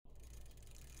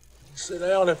Sit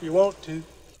down if you want to.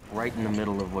 Right in the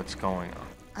middle of what's going on.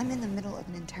 I'm in the middle of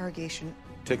an interrogation.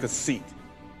 Take a seat,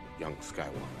 young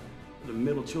Skywalker. The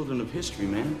middle children of history,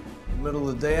 man. Middle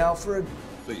of the day, Alfred?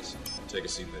 Please, take a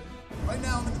seat there. Right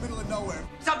now, I'm in the middle of nowhere.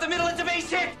 Stop the middle, it's a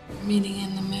basic! Meeting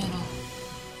in the middle.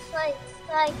 Like.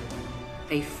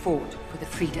 They fought for the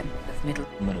freedom of middle.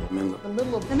 The middle of a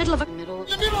war! The middle of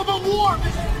a war!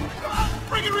 This is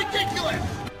freaking ridiculous!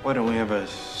 Why don't we have a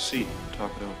seat and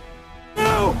talk it over?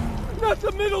 No! Not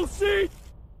the middle seat!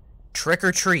 Trick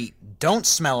or treat. Don't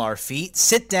smell our feet.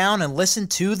 Sit down and listen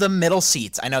to The Middle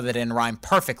Seats. I know that didn't rhyme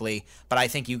perfectly, but I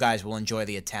think you guys will enjoy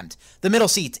the attempt. The Middle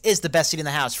Seats is the best seat in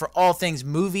the house for all things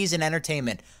movies and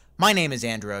entertainment. My name is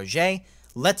Andrew Auger.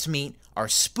 Let's meet our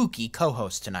spooky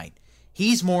co-host tonight.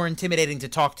 He's more intimidating to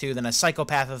talk to than a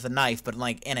psychopath with a knife, but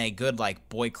like in a good like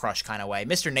boy crush kind of way.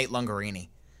 Mr. Nate Lungarini.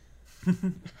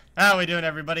 How we doing,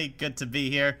 everybody? Good to be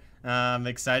here. I'm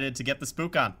excited to get the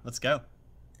spook on. Let's go.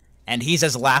 And he's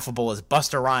as laughable as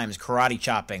Busta Rhymes karate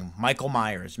chopping Michael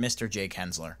Myers, Mr. Jake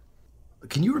Hensler.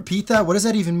 Can you repeat that? What does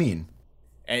that even mean?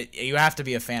 You have to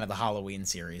be a fan of the Halloween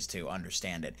series to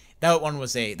understand it. That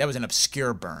was an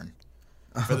obscure burn.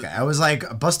 Okay, I was like,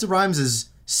 Busta Rhymes is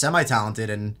semi-talented,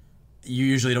 and you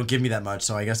usually don't give me that much,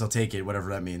 so I guess I'll take it, whatever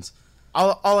that means.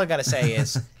 All I gotta say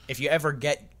is, if you ever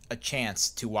get a chance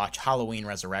to watch Halloween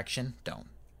Resurrection, don't.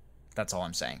 That's all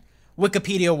I'm saying.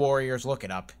 Wikipedia warriors, look it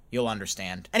up. You'll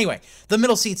understand. Anyway, The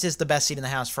Middle Seats is the best seat in the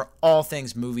house for all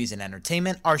things movies and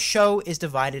entertainment. Our show is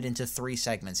divided into 3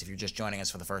 segments if you're just joining us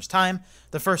for the first time.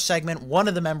 The first segment, one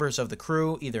of the members of the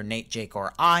crew, either Nate, Jake,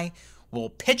 or I, will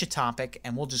pitch a topic,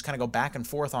 and we'll just kind of go back and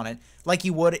forth on it like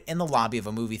you would in the lobby of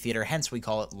a movie theater, hence we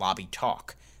call it lobby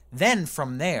talk. Then,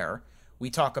 from there, we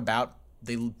talk about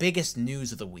the biggest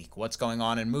news of the week, what's going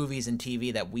on in movies and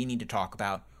TV that we need to talk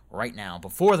about right now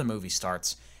before the movie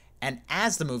starts. And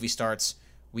as the movie starts,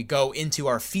 we go into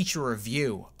our feature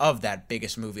review of that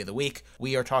biggest movie of the week.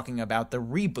 We are talking about the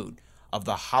reboot of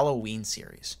the Halloween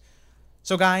series.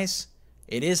 So guys,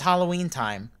 it is Halloween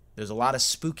time. There's a lot of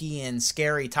spooky and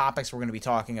scary topics we're going to be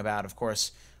talking about, of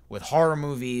course, with horror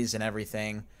movies and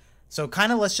everything. So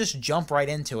kind of let's just jump right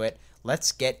into it.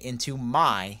 Let's get into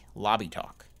my lobby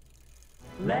talk.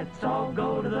 Let's all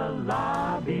go to the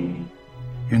lobby.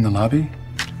 You're in the lobby?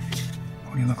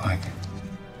 What do you look like?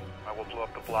 I will blow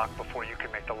up the block before you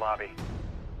can make the lobby.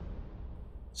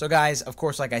 So guys, of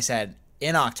course, like I said,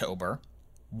 in October,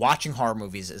 watching horror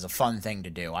movies is a fun thing to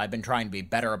do. I've been trying to be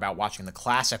better about watching the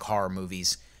classic horror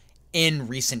movies in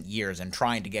recent years and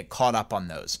trying to get caught up on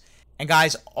those. And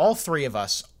guys, all 3 of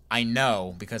us, I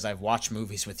know, because I've watched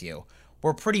movies with you,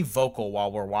 we're pretty vocal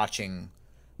while we're watching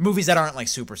movies that aren't like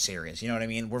super serious. You know what I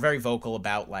mean? We're very vocal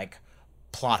about like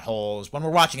plot holes when we're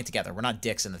watching it together. We're not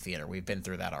dicks in the theater. We've been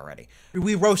through that already.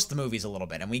 We roast the movies a little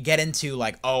bit and we get into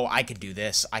like, oh, I could do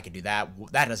this, I could do that,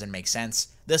 that doesn't make sense,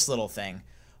 this little thing.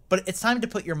 But it's time to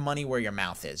put your money where your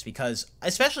mouth is, because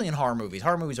especially in horror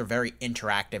movies are very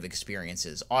interactive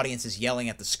experiences. Audiences yelling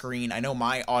at the screen. I know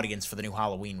my audience for the new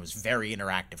Halloween was very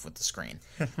interactive with the screen.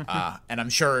 And I'm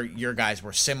sure your guys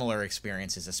were similar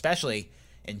experiences, especially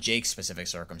in Jake's specific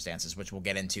circumstances, which we'll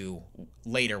get into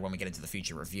later when we get into the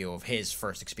feature review of his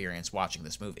first experience watching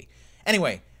this movie.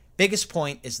 Anyway, biggest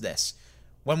point is this.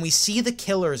 When we see the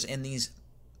killers in these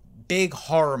big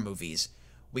horror movies,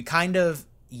 we kind of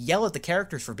yell at the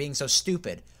characters for being so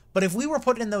stupid. But if we were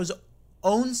put in those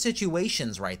own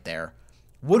situations right there,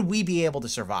 would we be able to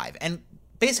survive? And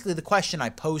basically the question I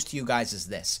pose to you guys is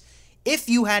this. If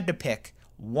you had to pick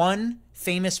one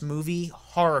famous movie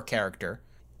horror character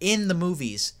in the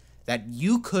movies that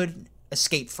you could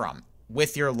escape from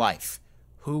with your life,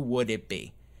 who would it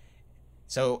be?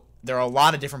 So there are a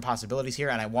lot of different possibilities here,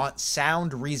 and I want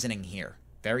sound reasoning here.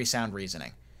 Very sound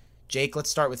reasoning. Jake, let's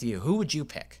start with you. Who would you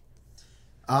pick?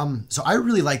 So I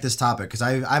really like this topic because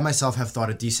I myself have thought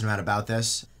a decent amount about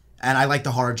this, and I like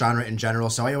the horror genre in general,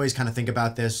 so I always kind of think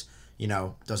about this, you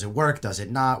know, does it work, does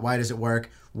it not, why does it work,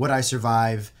 would I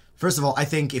survive? First of all, I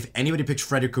think if anybody picks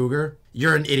Freddy Krueger,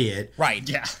 you're an idiot. Right,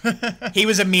 yeah. He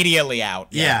was immediately out.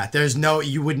 Yeah,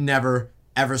 you would never,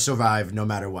 ever survive no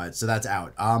matter what, so that's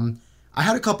out. I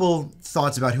had a couple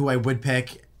thoughts about who I would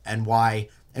pick and why,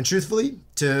 and truthfully,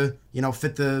 to, you know,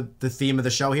 fit the theme of the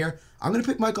show here, I'm going to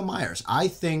pick Michael Myers. I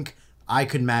think I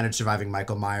could manage surviving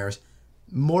Michael Myers,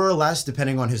 more or less,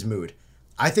 depending on his mood.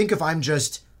 I think if I'm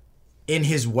just in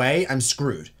his way, I'm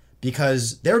screwed.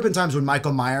 Because there have been times when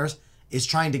Michael Myers is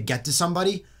trying to get to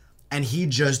somebody, and he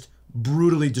just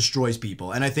brutally destroys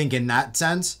people. And I think in that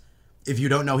sense, if you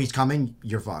don't know he's coming,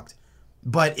 you're fucked.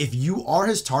 But if you are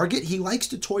his target, he likes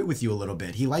to toy with you a little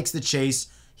bit. He likes the chase.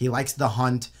 He likes the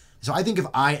hunt. So I think if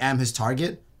I am his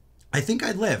target, I think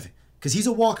I'd live. because he's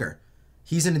a walker.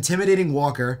 He's an intimidating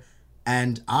walker,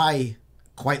 and I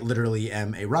quite literally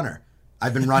am a runner.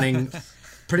 I've been running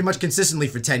pretty much consistently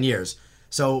for 10 years.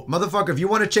 So, motherfucker, if you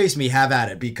want to chase me, have at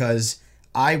it, because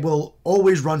I will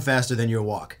always run faster than your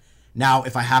walk. Now,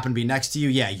 if I happen to be next to you,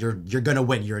 yeah, you're gonna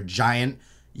win. You're a giant.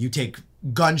 You take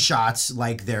gunshots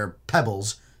like they're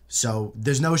pebbles, so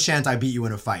there's no chance I beat you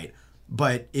in a fight.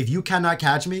 But if you cannot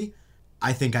catch me,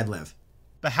 I think I'd live.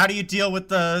 But how do you deal with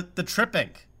the tripping?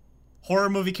 Horror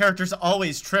movie characters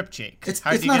always trip, Jake. It's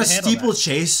not a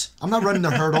steeplechase. I'm not running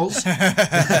the hurdles.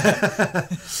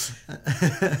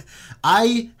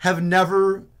 I have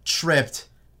never tripped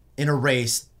in a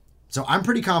race, so I'm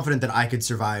pretty confident that I could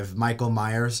survive Michael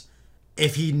Myers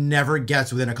if he never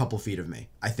gets within a couple feet of me.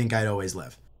 I think I'd always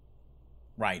live.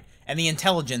 Right. And the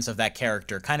intelligence of that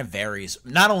character kind of varies,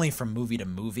 not only from movie to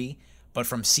movie, but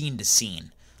from scene to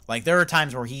scene. Like, there are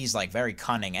times where he's, like, very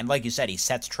cunning, and like you said, he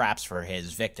sets traps for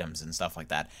his victims and stuff like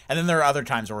that. And then there are other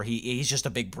times where he's just a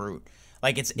big brute.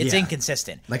 Like, it's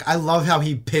inconsistent. Like, I love how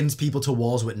he pins people to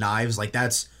walls with knives. Like,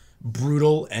 that's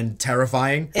brutal and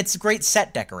terrifying. It's great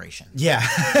set decoration. Yeah.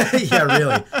 Yeah,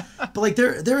 really. But, like,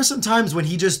 there are some times when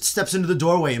he just steps into the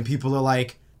doorway and people are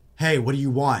like, hey, what do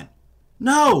you want?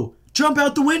 No! Jump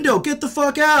out the window! Get the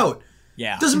fuck out!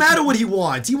 Yeah. Doesn't matter what he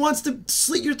wants. He wants to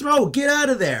slit your throat. Get out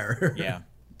of there. Yeah.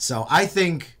 So I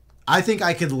think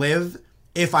I could live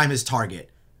if I'm his target.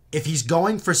 If he's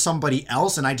going for somebody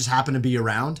else and I just happen to be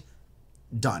around,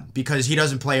 done. Because he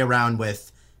doesn't play around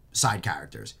with side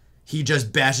characters. He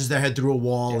just bashes their head through a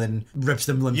wall and rips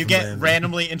them limb from limb. You get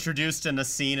randomly introduced in a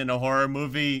scene in a horror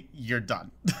movie, you're done.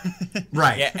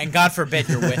 Right. Yeah, and God forbid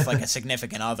you're with, like, a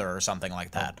significant other or something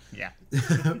like that. Yeah.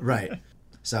 Right.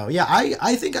 So, yeah,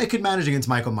 I think I could manage against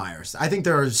Michael Myers. I think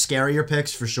there are scarier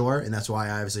picks for sure, and that's why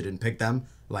I obviously didn't pick them,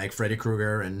 like Freddy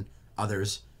Krueger and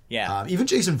others. Yeah. Even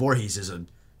Jason Voorhees is a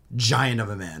giant of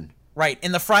a man. Right.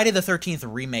 In the Friday the 13th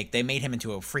remake, they made him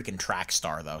into a freaking track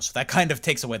star, though, so that kind of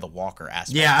takes away the walker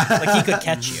aspect. Yeah. Like, he could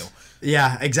catch you.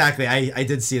 Yeah, exactly. I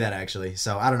did see that, actually.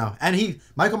 So, I don't know. And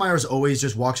Michael Myers always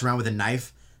just walks around with a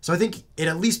knife, so I think it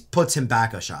at least puts him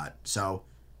back a shot. So,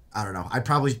 I don't know. I'd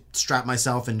probably strap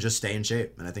myself and just stay in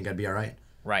shape, and I think I'd be all right.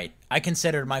 Right. I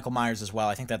considered Michael Myers as well.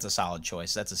 I think that's a solid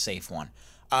choice. That's a safe one.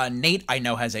 Nate, I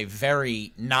know, has a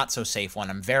very not-so-safe one.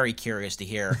 I'm very curious to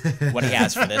hear what he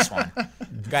has for this one.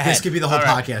 Go ahead. This could be the whole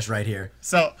podcast right here.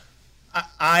 So,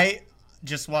 I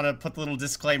just want to put the little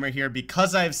disclaimer here.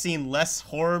 Because I've seen less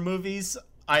horror movies,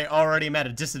 I already am at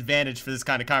a disadvantage for this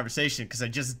kind of conversation because I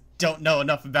just don't know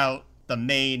enough about the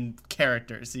main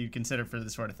characters that you consider for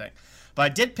this sort of thing. But I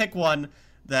did pick one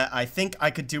that I think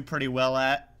I could do pretty well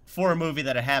at for a movie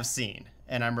that I have seen.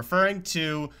 And I'm referring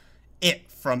to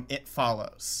It from It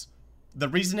Follows. The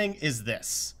reasoning is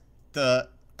this. The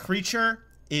creature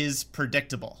is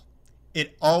predictable.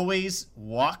 It always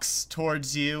walks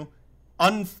towards you,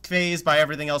 unfazed by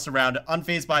everything else around it,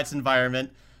 unfazed by its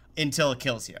environment, until it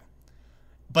kills you.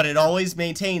 But it always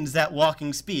maintains that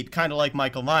walking speed, kind of like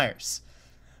Michael Myers.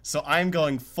 So I'm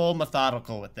going full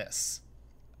methodical with this.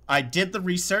 I did the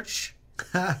research.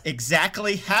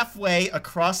 Exactly halfway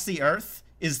across the earth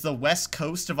is the west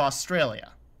coast of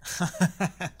Australia.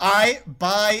 I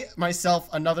buy myself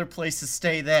another place to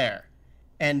stay there,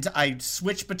 and I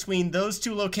switch between those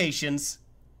two locations,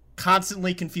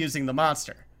 constantly confusing the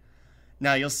monster.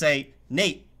 Now you'll say,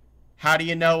 Nate, how do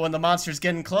you know when the monster's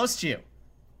getting close to you?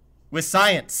 With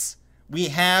science, we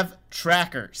have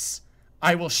trackers.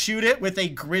 I will shoot it with a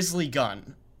grizzly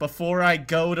gun before I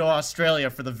go to Australia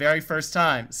for the very first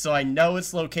time, so I know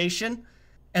its location.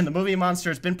 And the movie monster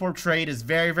has been portrayed as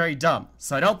very, very dumb,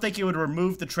 so I don't think it would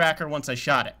remove the tracker once I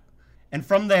shot it. And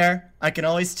from there, I can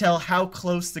always tell how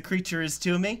close the creature is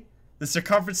to me. The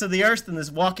circumference of the Earth and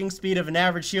this walking speed of an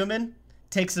average human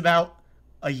takes about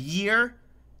a year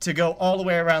to go all the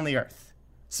way around the Earth.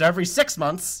 So every 6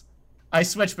 months, I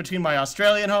switch between my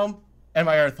Australian home and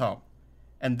my Earth home.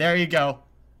 And there you go.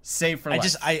 Save for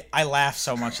life. I laugh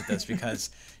so much at this because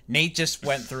Nate just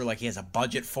went through, like, he has a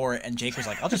budget for it, and Jake was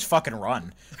like, I'll just fucking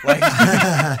run. Like,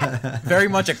 very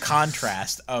much a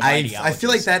contrast of ideologies. I feel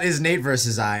like that is Nate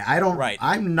versus I.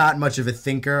 I'm not much of a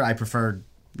thinker. I prefer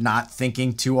not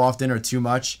thinking too often or too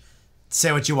much.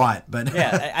 Say what you want, but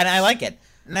yeah, and I like it.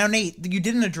 Now, Nate, you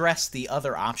didn't address the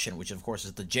other option, which, of course,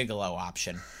 is the gigolo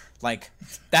option. Like,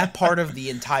 that part of the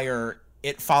entire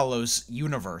It Follows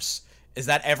universe, is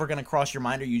that ever going to cross your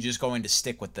mind, or are you just going to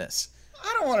stick with this?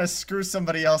 I don't want to screw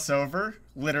somebody else over,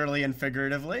 literally and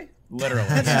figuratively. Literally.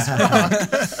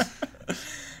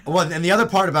 Well, and the other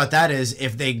part about that is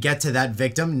if they get to that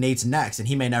victim, Nate's next, and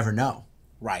he may never know.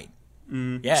 Right.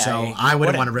 Yeah. So I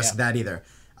wouldn't want to risk that either.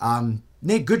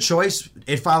 Nate, good choice.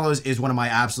 It Follows is one of my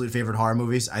absolute favorite horror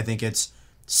movies. I think it's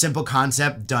simple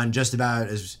concept, done just about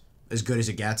as good as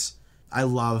it gets. I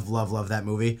love that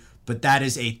movie. But that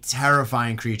is a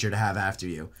terrifying creature to have after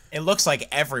you. It looks like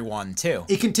everyone, too.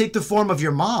 It can take the form of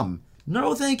your mom.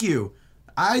 No, thank you.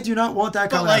 I do not want that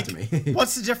coming after me.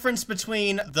 What's the difference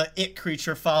between the it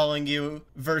creature following you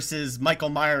versus Michael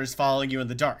Myers following you in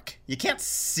the dark? You can't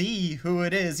see who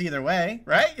it is either way,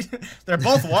 right? They're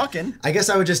both walking. I guess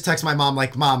I would just text my mom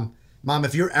like, Mom,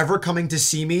 if you're ever coming to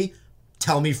see me,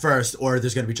 tell me first or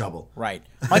there's going to be trouble. Right.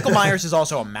 Michael Myers is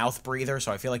also a mouth breather,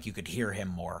 so I feel like you could hear him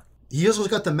more. He also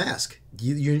got the mask.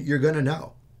 You're going to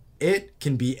know. It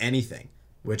can be anything,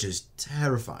 which is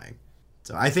terrifying.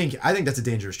 So I think that's a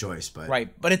dangerous choice, but right.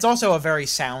 But it's also a very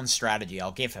sound strategy.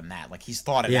 I'll give him that. Like, he's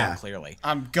thought it out clearly.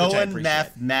 I'm going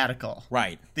mathematical.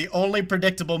 Right. The only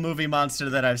predictable movie monster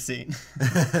that I've seen.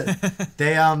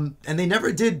 They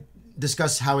never did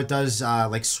discuss how it does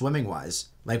like swimming wise.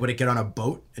 Like, would it get on a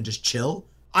boat and just chill?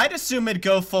 I'd assume it'd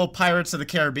go full Pirates of the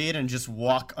Caribbean and just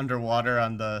walk underwater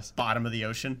on the bottom of the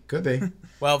ocean. Could be.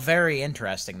 Well, very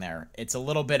interesting there. It's a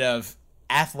little bit of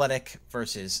athletic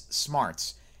versus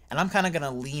smarts. And I'm kind of going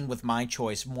to lean with my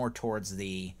choice more towards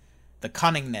the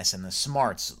cunningness and the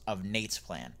smarts of Nate's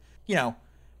plan. You know,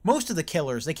 most of the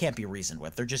killers, they can't be reasoned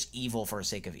with. They're just evil for the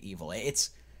sake of evil.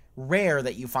 It's rare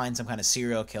that you find some kind of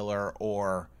serial killer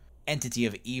or entity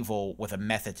of evil with a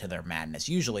method to their madness.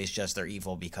 Usually it's just they're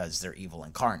evil because they're evil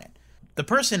incarnate. The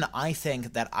person I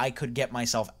think that I could get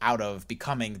myself out of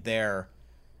becoming their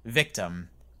victim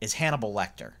is Hannibal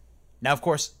Lecter. Now, of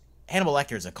course, Hannibal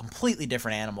Lecter is a completely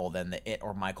different animal than the It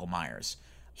or Michael Myers.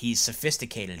 He's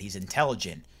sophisticated, he's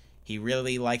intelligent, he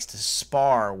really likes to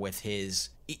spar with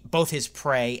both his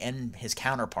prey and his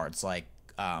counterparts like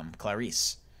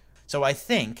Clarice. So I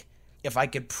think if I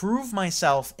could prove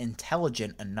myself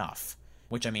intelligent enough,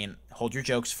 which, I mean, hold your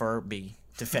jokes for me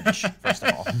to finish, first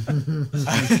of all.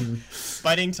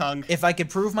 Biting tongue. If I could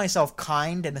prove myself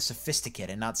kind and a sophisticate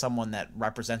and not someone that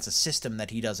represents a system that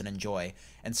he doesn't enjoy,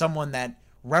 and someone that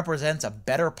represents a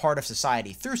better part of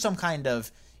society through some kind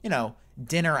of,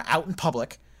 dinner out in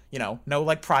public, no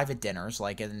like private dinners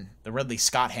like in the Ridley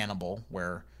Scott Hannibal,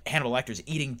 where Hannibal Lecter's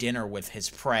eating dinner with his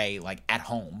prey like at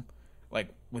home, like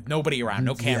with nobody around,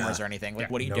 no cameras or anything. Like,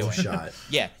 what are you doing? Shot.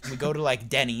 Yeah, we go to like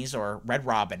Denny's or Red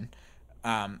Robin.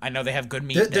 I know they have good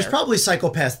meat There's probably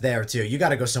psychopaths there too. You got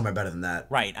to go somewhere better than that.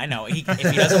 Right, I know. If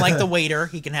he doesn't like the waiter,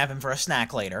 he can have him for a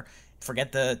snack later.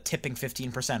 Forget the tipping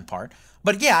 15% part.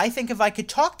 But yeah, I think if I could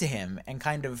talk to him and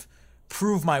kind of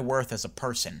prove my worth as a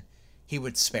person, he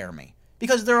would spare me.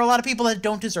 Because there are a lot of people that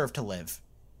don't deserve to live.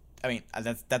 I mean,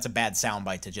 that's a bad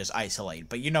soundbite to just isolate,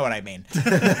 but you know what I mean.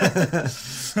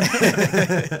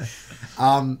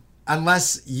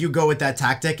 Unless you go with that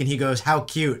tactic and he goes, "How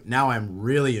cute." Now I'm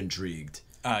really intrigued.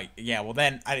 Yeah, well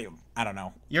then, I don't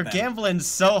know. You're gambling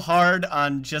so hard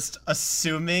on just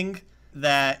assuming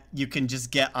that you can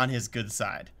just get on his good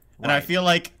side. Right. And I feel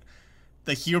like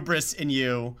the hubris in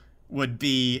you would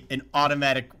be an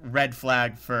automatic red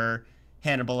flag for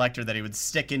Hannibal Lecter, that he would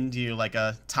stick into you like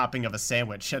a topping of a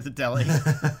sandwich at the deli.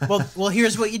 Well,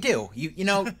 here's what you do. You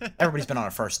know, everybody's been on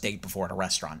a first date before at a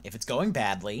restaurant. If it's going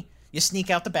badly, you sneak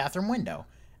out the bathroom window.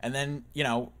 And then,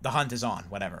 the hunt is on,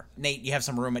 whatever. Nate, you have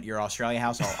some room at your Australia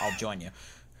house? I'll join you.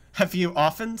 Have you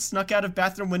often snuck out of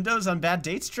bathroom windows on bad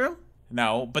dates, Drew?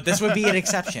 No, but this would be an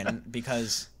exception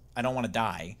because I don't want to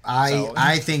die.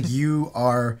 I think you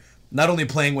are not only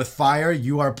playing with fire,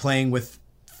 you are playing with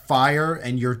fire,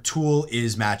 and your tool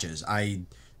is matches. I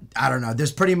don't know.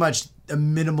 There's pretty much a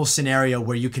minimal scenario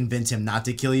where you convince him not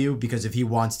to kill you, because if he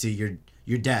wants to,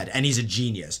 you're dead. And he's a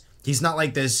genius. He's not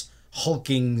like this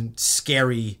hulking,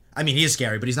 scary... I mean, he is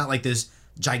scary, but he's not like this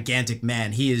gigantic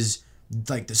man. He is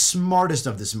like the smartest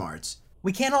of the smarts.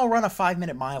 We can't all run a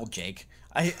 5-minute mile, Jake.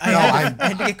 I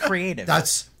had to get creative.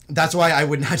 That's why I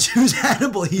would not choose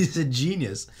Hannibal. He's a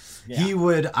genius. Yeah. He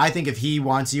would... I think if he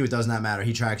wants you, it does not matter.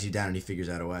 He tracks you down and he figures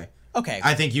out a way. Okay.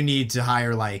 I think you need to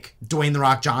hire, like, Dwayne "The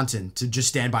Rock" Johnson to just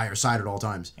stand by your side at all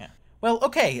times. Yeah. Well,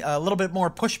 okay, a little bit more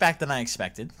pushback than I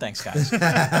expected. Thanks, guys.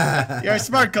 You're a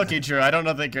smart cookie, Drew. I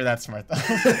don't think you're that smart,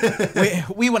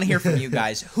 though. we want to hear from you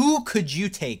guys. Who could you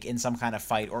take in some kind of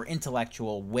fight or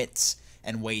intellectual wits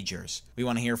and wagers? We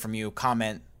want to hear from you.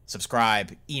 Comment,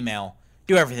 subscribe, email,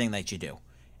 do everything that you do.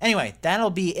 Anyway,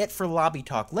 that'll be it for Lobby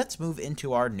Talk. Let's move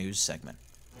into our news segment.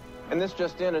 And this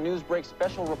just in, a Newsbreak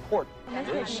special report.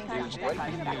 This is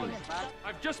breaking news.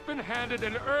 I've just been handed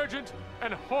an urgent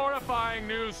and horrifying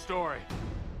news story.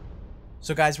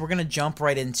 So guys, we're going to jump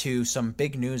right into some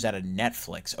big news out of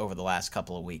Netflix over the last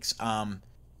couple of weeks.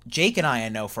 Jake and I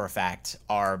know for a fact,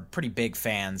 are pretty big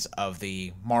fans of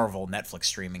the Marvel Netflix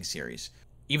streaming series.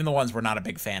 Even the ones we're not a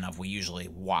big fan of, we usually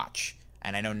watch.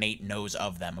 And I know Nate knows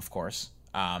of them, of course.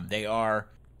 They are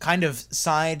kind of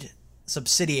side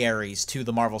subsidiaries to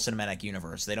the Marvel Cinematic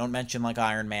Universe. They don't mention like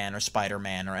Iron Man or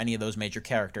Spider-Man or any of those major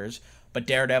characters, but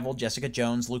Daredevil, Jessica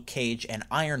Jones, Luke Cage, and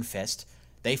Iron Fist,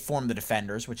 they form the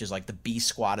Defenders, which is like the B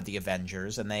squad of the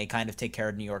Avengers, and they kind of take care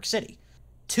of New York City.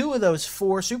 2 of those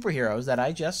 4 superheroes that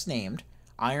I just named,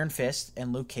 Iron Fist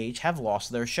and Luke Cage, have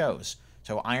lost their shows.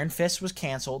 So Iron Fist was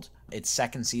canceled. Its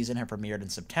second season had premiered in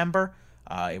September.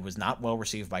 It was not well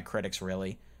received by critics,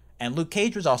 really. And Luke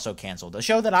Cage was also canceled, a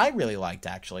show that I really liked,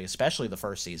 actually, especially the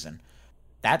first season.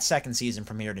 That second season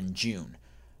premiered in June.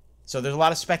 So there's a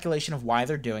lot of speculation of why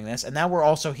they're doing this. And now we're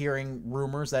also hearing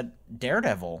rumors that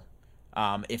Daredevil,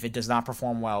 if it does not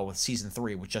perform well with season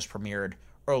 3, which just premiered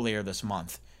earlier this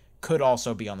month, could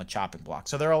also be on the chopping block.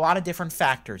 So there are a lot of different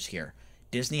factors here.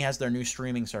 Disney has their new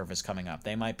streaming service coming up.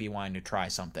 They might be wanting to try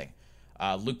something.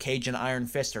 Luke Cage and Iron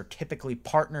Fist are typically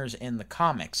partners in the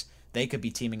comics. They could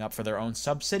be teaming up for their own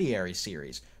subsidiary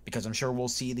series, because I'm sure we'll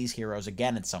see these heroes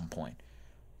again at some point.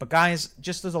 But guys,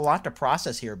 just there's a lot to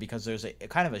process here, because there's a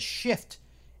kind of a shift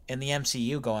in the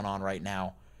MCU going on right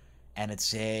now, and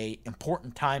it's a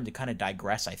important time to kind of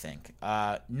digress, I think.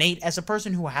 Nate, as a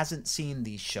person who hasn't seen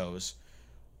these shows,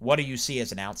 what do you see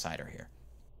as an outsider here?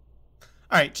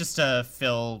 All right, just to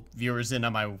fill viewers in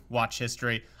on my watch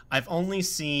history, I've only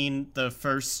seen the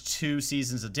first 2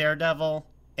 seasons of Daredevil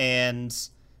and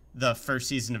the first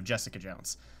season of Jessica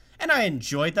Jones. And I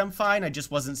enjoyed them fine, I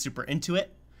just wasn't super into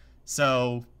it.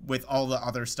 So with all the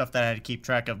other stuff that I had to keep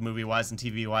track of movie-wise and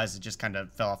TV-wise, it just kind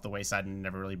of fell off the wayside and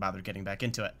never really bothered getting back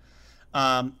into it.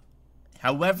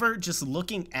 However, just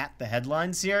looking at the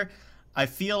headlines here, I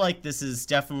feel like this is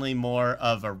definitely more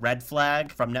of a red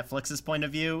flag from Netflix's point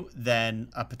of view than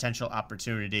a potential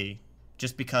opportunity,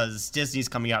 just because Disney's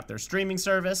coming out their streaming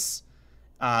service.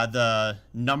 The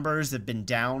numbers have been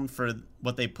down for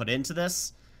what they put into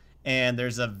this, and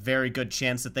there's a very good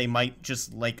chance that they might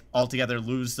just like altogether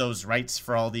lose those rights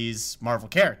for all these Marvel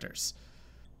characters.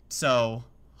 So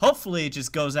hopefully it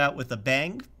just goes out with a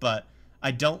bang, but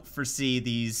I don't foresee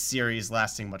these series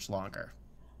lasting much longer.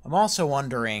 I'm also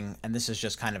wondering, and this is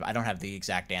just kind of, I don't have the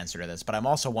exact answer to this, but I'm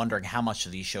also wondering how much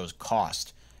do these shows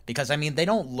cost? Because, I mean, they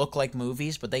don't look like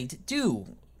movies, but they do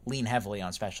lean heavily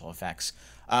on special effects.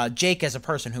 Jake, as a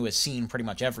person who has seen pretty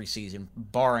much every season,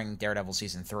 barring Daredevil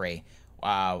Season 3,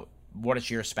 what is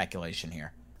your speculation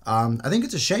here? I think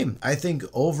it's a shame. I think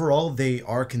overall they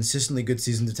are consistently good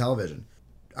seasons of television.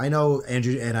 I know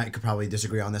Andrew and I could probably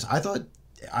disagree on this. I thought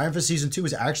Iron Fist Season 2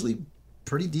 was actually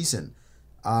pretty decent.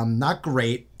 Not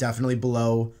great, definitely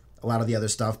below a lot of the other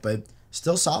stuff, but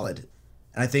still solid.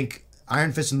 And I think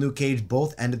Iron Fist and Luke Cage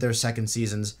both ended their second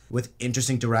seasons with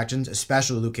interesting directions,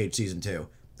 especially Luke Cage Season 2.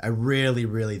 I really,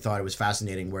 really thought it was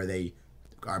fascinating where they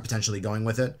are potentially going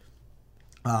with it.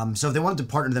 So if they wanted to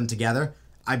partner them together,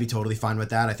 I'd be totally fine with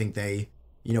that. I think they,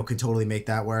 could totally make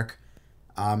that work.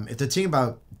 If they're thinking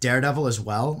about Daredevil as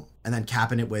well, and then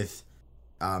capping it with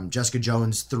Jessica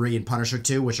Jones 3 and Punisher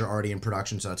 2, which are already in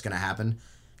production, so that's going to happen.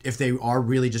 If they are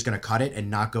really just going to cut it and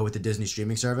not go with the Disney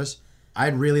streaming service,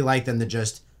 I'd really like them to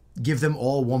just give them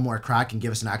all one more crack and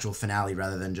give us an actual finale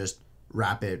rather than just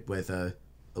wrap it with a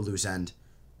loose end.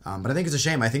 But I think it's a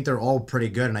shame. I think they're all pretty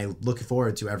good, and I look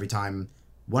forward to every time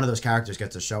one of those characters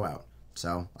gets a show out.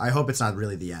 So I hope it's not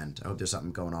really the end. I hope there's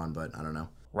something going on, but I don't know.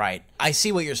 Right. I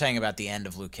see what you're saying about the end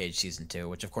of Luke Cage Season 2,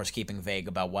 which, of course, keeping vague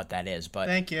about what that is. But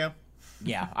thank you.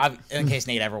 Yeah, in case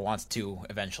Nate ever wants to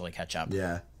eventually catch up.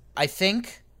 Yeah. I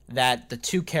think that the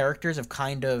 2 characters have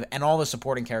kind of, and all the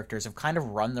supporting characters have kind of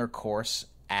run their course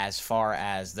as far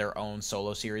as their own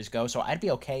solo series go. So I'd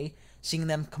be okay seeing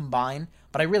them combine,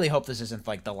 but I really hope this isn't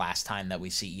like the last time that we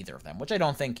see either of them, which I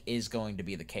don't think is going to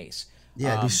be the case.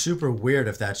 Yeah, it'd be super weird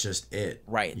if that's just it.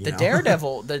 Right. The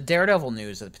Daredevil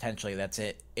news that potentially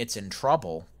it's in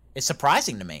trouble is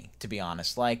surprising to me, to be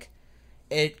honest. Like,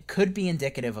 it could be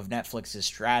indicative of Netflix's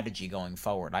strategy going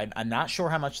forward. I'm not sure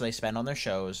how much they spend on their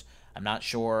shows. I'm not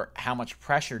sure how much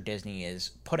pressure Disney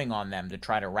is putting on them to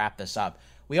try to wrap this up.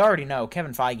 We already know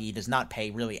Kevin Feige does not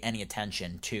pay really any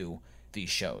attention to these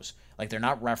shows. Like, they're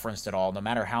not referenced at all, no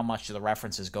matter how much the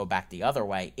references go back the other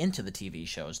way into the TV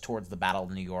shows, towards the Battle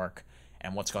of New York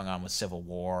and what's going on with Civil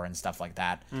War and stuff like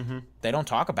that. Mm-hmm. They don't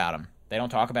talk about them. They don't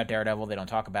talk about Daredevil. They don't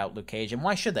talk about Luke Cage. And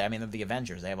why should they? I mean, they're the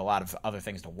Avengers. They have a lot of other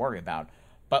things to worry about.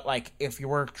 But, like, if you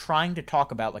were trying to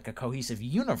talk about, like, a cohesive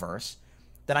universe,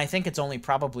 then I think it's only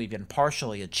probably been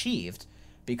partially achieved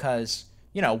because,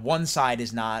 one side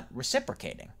is not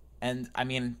reciprocating. And, I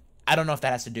mean, I don't know if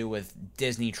that has to do with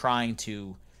Disney trying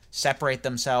to separate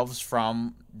themselves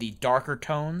from the darker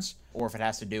tones, or if it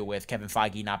has to do with Kevin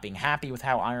Feige not being happy with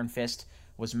how Iron Fist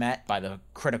was met by the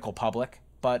critical public.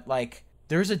 But, like,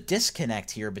 there's a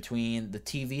disconnect here between the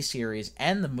TV series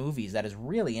and the movies that is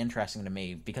really interesting to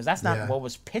me, because that's not what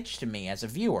was pitched to me as a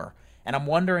viewer. And I'm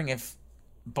wondering if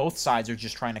both sides are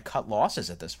just trying to cut losses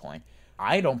at this point.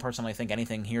 I don't personally think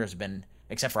anything here has been,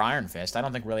 except for Iron Fist, I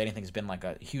don't think really anything's been like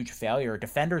a huge failure.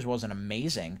 Defenders wasn't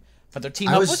amazing, but their team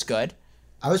up was good.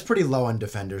 I was pretty low on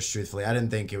Defenders, truthfully. I didn't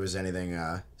think it was anything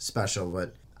special,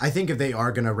 but I think if they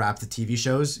are going to wrap the TV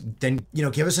shows, then, you know,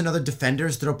 give us another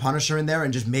Defenders, throw Punisher in there,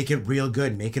 and just make it real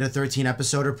good. Make it a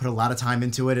 13-episoder, put a lot of time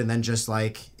into it, and then just,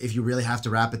 like, if you really have to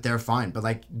wrap it there, fine. But,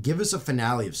 like, give us a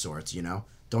finale of sorts, you know?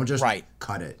 Don't just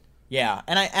cut it. Yeah,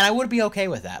 and I would be okay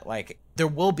with that. Like, there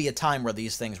will be a time where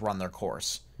these things run their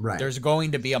course. Right. There's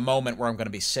going to be a moment where I'm going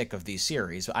to be sick of these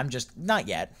series. I'm just, not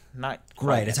yet. Not quite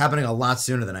Right, yet. it's happening a lot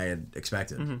sooner than I had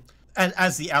expected. Mm-hmm.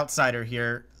 As the outsider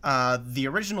here, the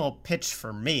original pitch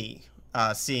for me,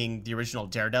 seeing the original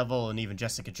Daredevil and even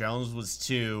Jessica Jones, was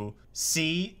to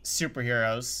see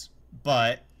superheroes,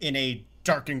 but in a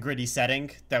dark and gritty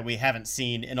setting that we haven't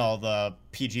seen in all the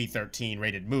PG-13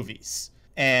 rated movies.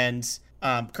 And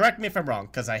correct me if I'm wrong,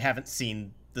 because I haven't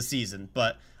seen the season,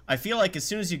 but I feel like as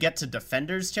soon as you get to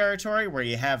Defenders territory, where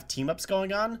you have team-ups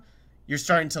going on, you're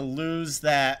starting to lose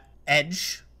that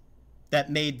edge that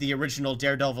made the original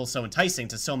Daredevil so enticing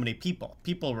to so many people.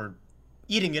 People were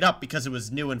eating it up because it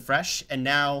was new and fresh, and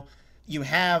now you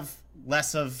have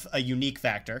less of a unique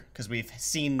factor, because we've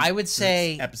seen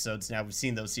episodes now, we've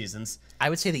seen those seasons. I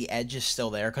would say the edge is still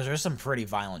there, because there's some pretty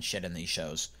violent shit in these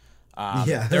shows.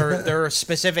 There are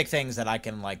specific things that I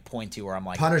can, like, point to where I'm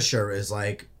like... Punisher is,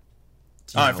 like...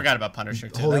 I forgot about Punisher,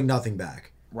 too. Holding nothing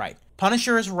back. Right.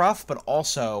 Punisher is rough, but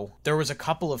also there was a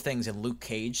couple of things in Luke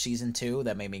Cage Season 2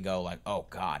 that made me go, like, oh,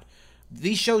 God.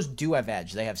 These shows do have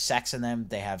edge. They have sex in them.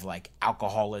 They have, like,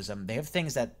 alcoholism. They have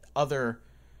things that other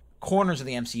corners of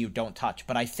the MCU don't touch.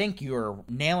 But I think you're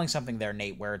nailing something there,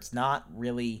 Nate, where it's not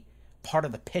really part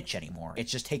of the pitch anymore.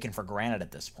 It's just taken for granted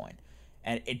at this point.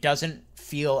 And it doesn't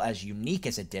feel as unique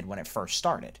as it did when it first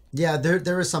started. Yeah,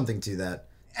 there is something to that.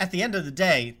 At the end of the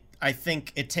day, I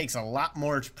think it takes a lot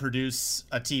more to produce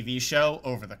a TV show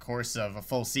over the course of a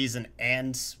full season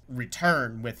and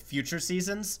return with future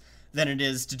seasons than it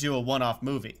is to do a one-off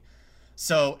movie.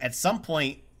 So at some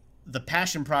point, the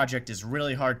passion project is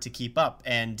really hard to keep up,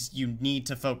 and you need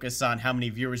to focus on how many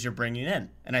viewers you're bringing in.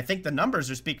 And I think the numbers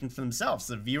are speaking for themselves.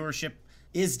 The viewership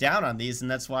is down on these,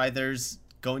 and that's why there's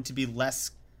going to be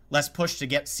less push to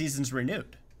get seasons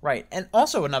renewed. Right, and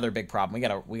also another big problem,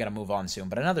 we gotta move on soon,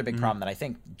 but another big problem that I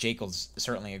think Jake will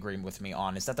certainly agree with me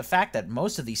on is that the fact that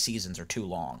most of these seasons are too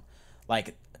long.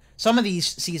 Like, some of these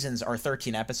seasons are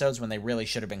 13 episodes when they really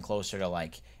should have been closer to,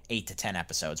 like, 8 to 10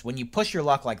 episodes. When you push your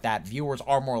luck like that, viewers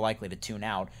are more likely to tune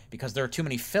out because there are too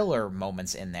many filler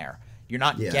moments in there. You're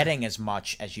not getting as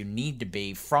much as you need to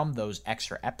be from those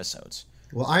extra episodes.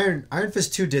 Well, Iron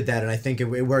Fist 2 did that, and I think it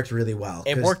worked really well.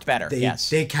 It worked better, yes.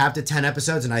 They capped at 10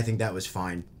 episodes, and I think that was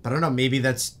fine. But I don't know, maybe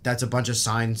that's a bunch of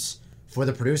signs for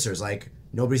the producers. Like,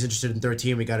 nobody's interested in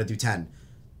 13, we got to do 10.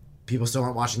 People still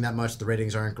aren't watching that much, the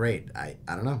ratings aren't great. I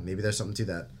don't know, maybe there's something to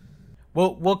that.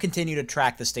 We'll continue to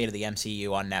track the state of the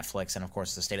MCU on Netflix and, of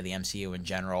course, the state of the MCU in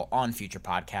general on future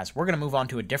podcasts. We're going to move on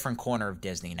to a different corner of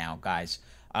Disney now, guys.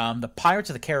 The Pirates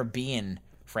of the Caribbean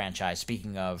franchise,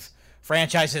 speaking of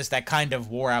franchises that kind of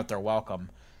wore out their welcome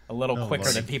a little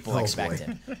quicker than people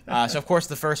expected. So, of course,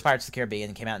 the first Pirates of the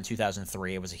Caribbean came out in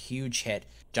 2003. It was a huge hit.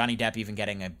 Johnny Depp even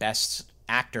getting a Best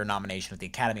Actor nomination at the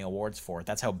Academy Awards for it.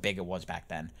 That's how big it was back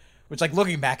then. Which, like,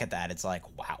 looking back at that, it's like,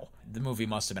 wow. The movie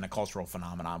must have been a cultural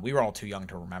phenomenon. We were all too young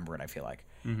to remember it, I feel like.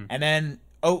 Mm-hmm. And then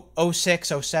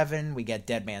 06, 07, we get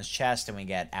Dead Man's Chest and we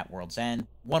get At World's End.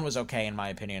 One was okay, in my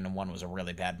opinion, and one was a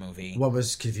really bad movie. One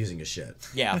was confusing as shit.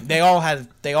 Yeah, they all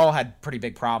had pretty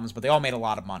big problems, but they all made a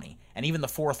lot of money. And even the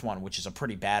fourth one, which is a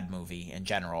pretty bad movie in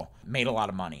general, made a lot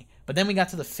of money. But then we got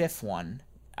to the fifth one,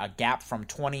 a gap from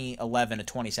 2011 to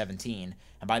 2017,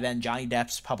 and by then Johnny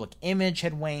Depp's public image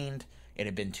had waned. It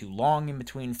had been too long in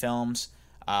between films,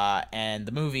 and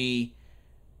the movie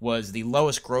was the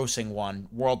lowest grossing one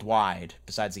worldwide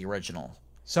besides the original.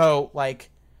 So, like,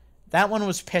 that one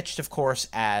was pitched, of course,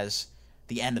 as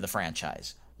the end of the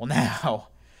franchise. Well, now,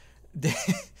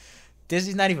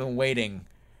 Disney's not even waiting,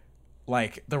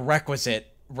 like, the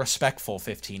requisite respectful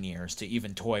 15 years to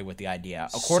even toy with the idea.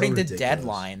 According to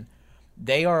Deadline,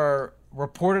 they are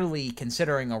reportedly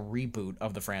considering a reboot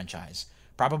of the franchise.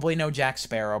 Probably no Jack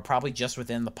Sparrow, probably just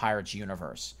within the Pirates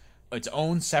universe. Its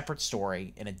own separate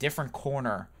story in a different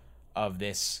corner of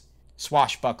this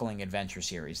swashbuckling adventure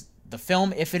series. The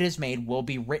film, if it is made, will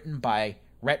be written by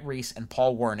Rhett Reese and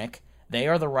Paul Wernick. They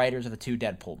are the writers of the 2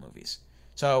 Deadpool movies.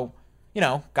 So,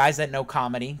 guys that know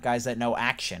comedy, guys that know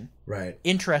action. Right.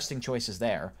 Interesting choices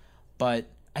there. But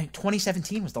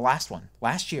 2017 was the last one,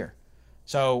 last year.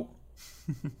 So,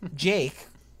 Jake,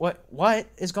 what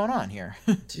is going on here?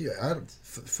 Gee,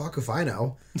 fuck if I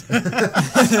know.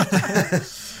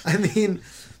 I mean,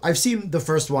 I've seen the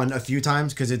first one a few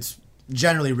times because it's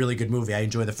generally a really good movie. I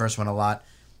enjoy the first one a lot.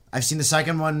 I've seen the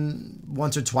second one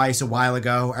once or twice a while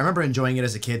ago. I remember enjoying it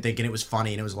as a kid, thinking it was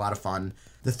funny and it was a lot of fun.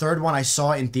 The third one I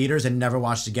saw in theaters and never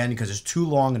watched again because it's too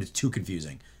long and it's too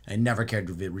confusing. I never cared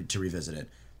to revisit it.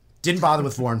 Didn't bother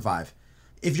with 4 and 5.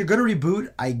 If you're going to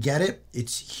reboot, I get it.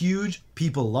 It's huge.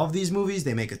 People love these movies.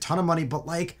 They make a ton of money. But,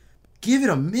 give it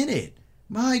a minute.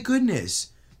 My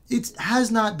goodness. It has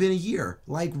not been a year.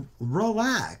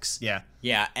 Relax. Yeah.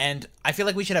 Yeah, and I feel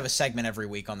like we should have a segment every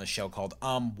week on the show called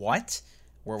What?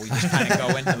 Where we just kind of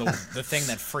go into the thing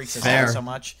that freaks us out so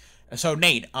much. So,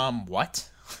 Nate, what?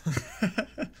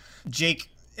 Jake,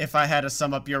 if I had to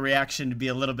sum up your reaction, to be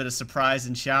a little bit of surprise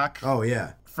and shock. Oh,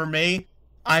 yeah. For me,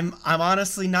 I'm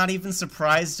honestly not even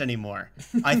surprised anymore.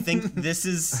 I think this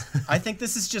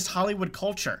is just Hollywood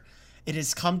culture. It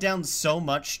has come down so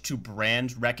much to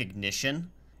brand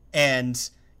recognition, and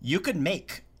you could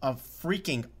make a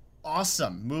freaking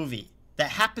awesome movie that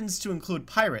happens to include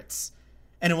pirates,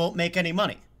 and it won't make any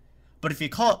money. But if you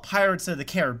call it Pirates of the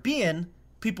Caribbean,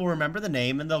 people remember the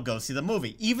name and they'll go see the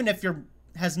movie, even if it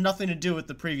has nothing to do with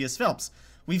the previous films.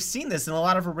 We've seen this in a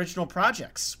lot of original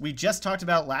projects. We just talked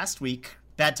about last week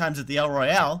Bad Times at the El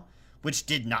Royale, which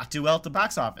did not do well at the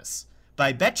box office. But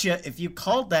I bet you if you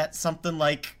called that something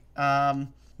like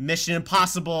Mission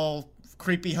Impossible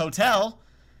Creepy Hotel,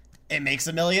 it makes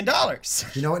 $1 million.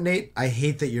 You know what, Nate? I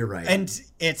hate that you're right. And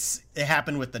it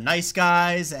happened with The Nice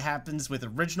Guys. It happens with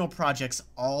original projects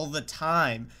all the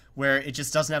time where it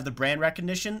just doesn't have the brand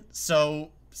recognition.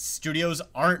 So studios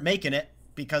aren't making it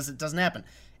because it doesn't happen.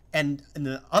 And on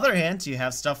the other hand, you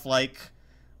have stuff like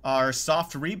our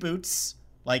soft reboots,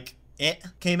 like It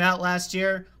came out last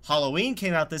year. Halloween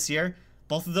came out this year.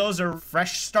 Both of those are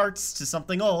fresh starts to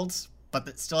something old, but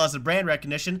that still has a brand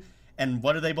recognition. And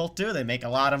what do they both do? They make a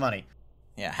lot of money.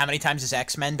 Yeah, how many times has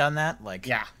X-Men done that?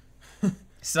 Yeah.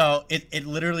 So it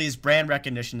literally is brand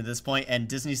recognition at this point, and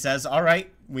Disney says, all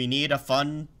right, we need a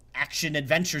fun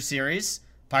action-adventure series.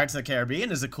 Pirates of the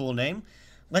Caribbean is a cool name.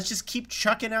 Let's just keep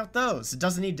chucking out those. It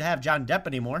doesn't need to have Johnny Depp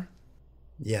anymore.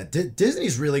 Yeah,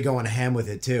 Disney's really going ham with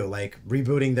it, too.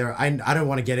 Rebooting their... I don't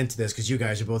want to get into this because you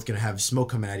guys are both going to have smoke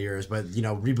coming out of yours, but,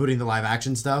 rebooting the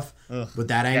live-action stuff with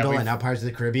that angle and now Pirates of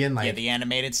the Caribbean, yeah, the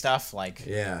animated stuff,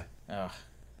 Yeah. Ugh.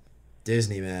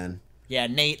 Disney, man. Yeah,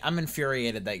 Nate, I'm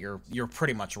infuriated that you're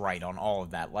pretty much right on all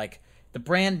of that. The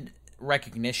brand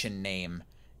recognition name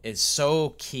is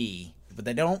so key, but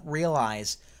they don't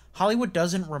realize Hollywood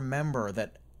doesn't remember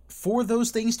that for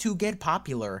those things to get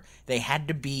popular, they had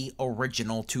to be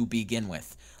original to begin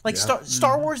with.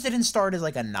 Star Wars didn't start as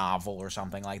a novel or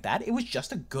something like that. It was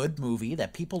just a good movie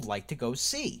that people like to go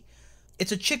see.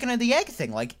 It's a chicken and the egg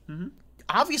thing.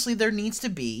 Obviously there needs to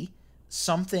be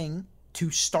something to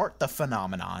start the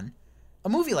phenomenon. A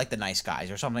movie like The Nice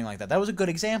Guys or something like that. That was a good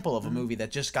example of a movie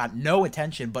that just got no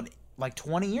attention, but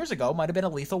 20 years ago might have been a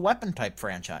Lethal Weapon type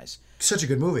franchise. Such a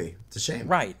good movie. It's a shame.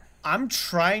 Right. I'm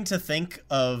trying to think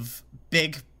of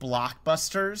big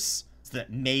blockbusters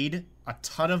that made a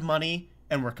ton of money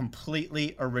and were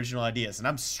completely original ideas, and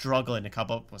I'm struggling to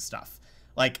come up with stuff.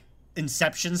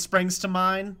 Inception springs to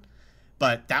mind,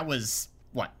 but that was,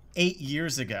 8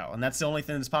 years ago, and that's the only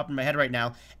thing that's popping in my head right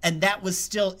now, and that was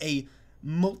still a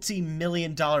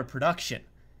multi-million-dollar production.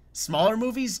 Smaller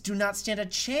movies do not stand a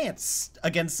chance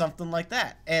against something like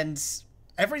that, and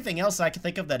everything else I can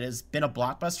think of that has been a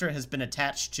blockbuster has been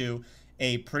attached to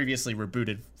a previously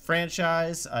rebooted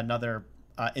franchise, another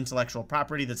intellectual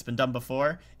property that's been done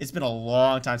before. It's been a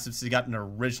long time since we got an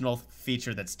original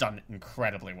feature that's done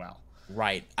incredibly well.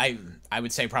 Right. I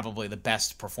would say probably the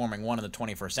best performing one in the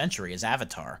 21st century is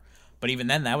Avatar. But even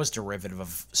then, that was derivative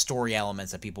of story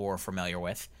elements that people were familiar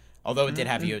with. Although it did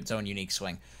have its own unique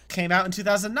swing. Came out in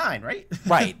 2009, right?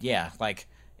 Right, yeah.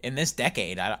 In this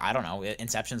decade, I don't know.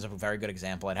 Inception's a very good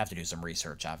example. I'd have to do some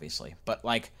research, obviously. But,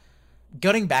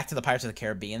 getting back to the Pirates of the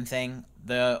Caribbean thing,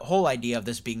 the whole idea of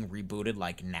this being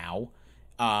rebooted, now,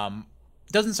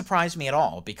 doesn't surprise me at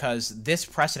all. Because this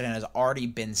precedent has already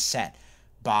been set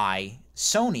by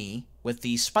Sony with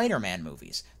the Spider-Man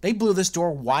movies. They blew this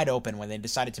door wide open when they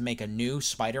decided to make a new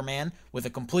Spider-Man with a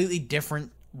completely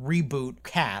different reboot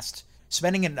cast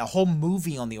spending a whole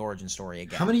movie on the origin story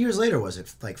again. How many years later was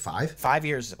it? Like 5? 5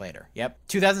 years later, yep.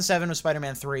 2007 was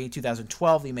Spider-Man 3.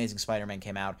 2012, The Amazing Spider-Man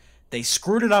came out. They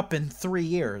screwed it up in 3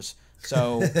 years.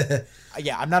 So,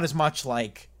 yeah, I'm not as much,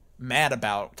 like, mad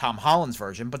about Tom Holland's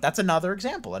version, but that's another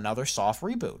example, another soft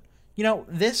reboot. You know,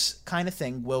 this kind of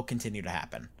thing will continue to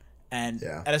happen. And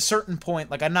at a certain point,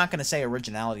 like, I'm not going to say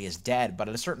originality is dead, but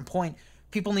at a certain point,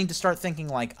 people need to start thinking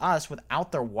like us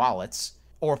without their wallets,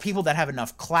 or people that have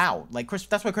enough clout. Like,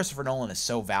 that's why Christopher Nolan is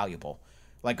so valuable.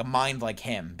 Like, a mind like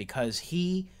him, because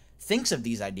he thinks of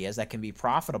these ideas that can be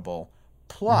profitable,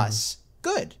 plus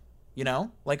good, you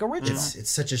know? Like, original. It's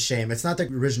such a shame. It's not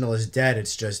that original is dead,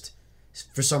 it's just,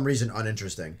 for some reason,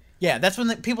 uninteresting. Yeah, that's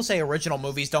when people say original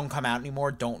movies don't come out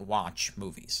anymore, don't watch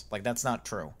movies. Like, that's not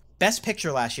true. Best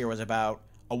Picture last year was about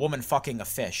a woman fucking a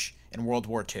fish in World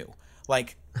War II.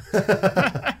 Like,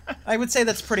 I would say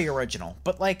that's pretty original.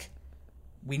 But, like,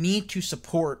 we need to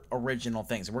support original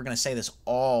things. And we're going to say this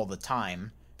all the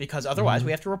time, because otherwise we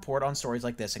have to report on stories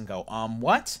like this and go,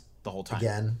 what? The whole time.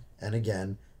 Again and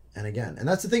again and again. And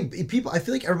that's the thing. People, I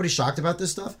feel like everybody's shocked about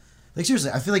this stuff. Like,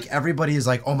 seriously, I feel like everybody is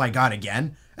like, oh my God,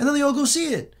 again? And then they all go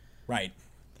see it. Right.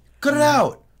 Cut it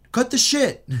out. Cut the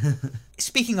shit.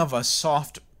 Speaking of a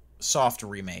soft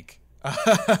remake,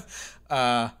 Liam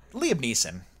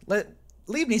Neeson. Liam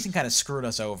Neeson kind of screwed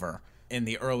us over in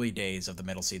the early days of the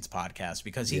Middle Seats podcast,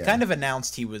 because he kind of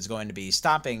announced he was going to be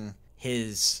stopping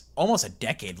his almost a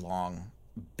decade-long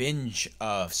binge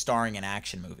of starring in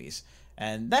action movies.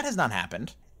 And that has not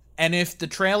happened. And if the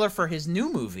trailer for his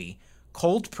new movie,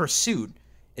 Cold Pursuit,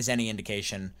 is any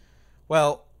indication,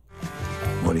 well...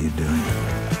 What are you doing?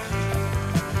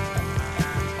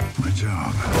 My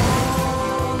job.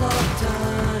 All of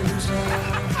times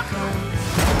have come.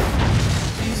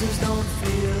 Jesus don't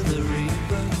fear the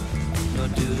reaper, nor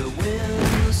do the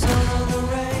wind, the sun, or the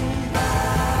rain.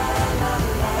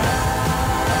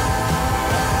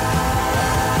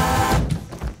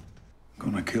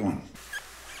 Gonna kill him.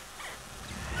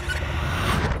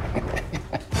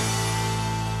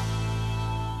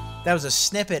 That was a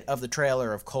snippet of the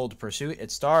trailer of Cold Pursuit. It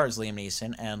stars Liam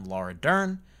Neeson and Laura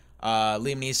Dern.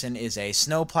 Liam Neeson is a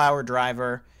snowplower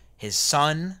driver. His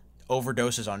son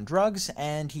overdoses on drugs,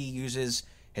 and he uses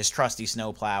his trusty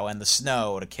snowplow and the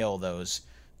snow to kill those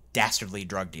dastardly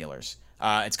drug dealers.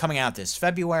 It's coming out this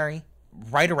February,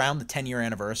 right around the 10-year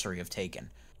anniversary of Taken,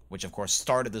 which, of course,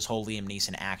 started this whole Liam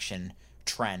Neeson action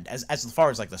trend, as far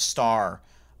as, like, the star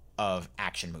of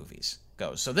action movies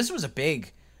goes. So this was a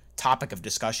big topic of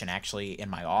discussion, actually, in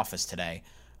my office today.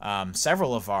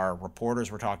 Several of our reporters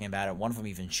were talking about it. One of them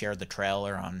even shared the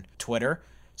trailer on Twitter.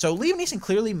 So Liam Neeson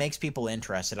clearly makes people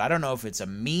interested. I don't know if it's a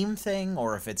meme thing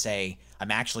or if it's I'm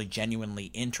actually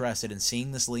genuinely interested in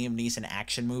seeing this Liam Neeson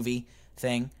action movie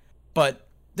thing. But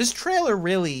this trailer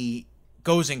really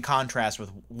goes in contrast with,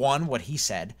 one, what he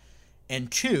said, and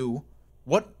two,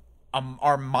 what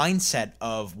our mindset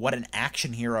of what an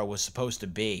action hero was supposed to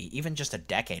be, even just a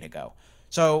decade ago.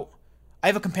 So I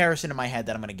have a comparison in my head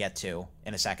that I'm going to get to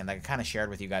in a second that I kind of shared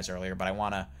with you guys earlier, but I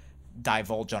want to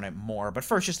divulge on it more. But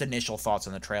first, just initial thoughts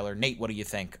on the trailer. Nate, what do you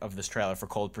think of this trailer for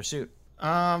Cold Pursuit?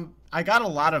 I got a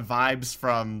lot of vibes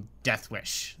from Death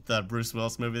Wish, the Bruce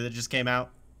Willis movie that just came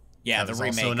out. Yeah, that the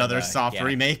remake. Also another soft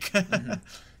remake. Mm-hmm.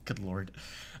 Good Lord.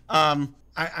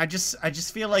 I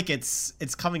just feel like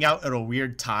it's coming out at a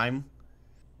weird time,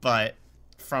 but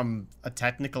from a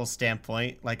technical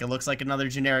standpoint, like, it looks like another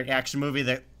generic action movie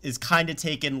that is kind of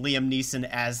taking Liam Neeson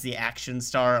as the action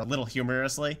star a little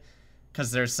humorously,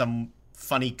 because there's some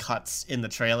funny cuts in the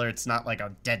trailer. It's not like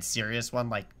a dead serious one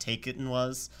like Taken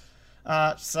was.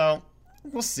 So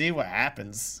we'll see what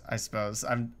happens, I suppose.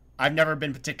 I've never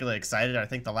been particularly excited. I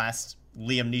think the last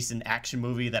Liam Neeson action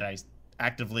movie that I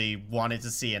actively wanted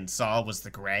to see and saw was The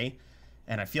Gray,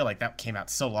 and I feel like that came out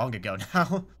so long ago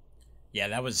now. Yeah,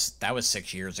 that was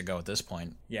 6 years ago at this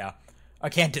point. Yeah, I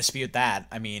can't dispute that.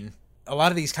 I mean, a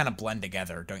lot of these kind of blend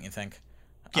together, don't you think?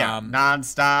 Yeah,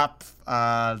 Nonstop,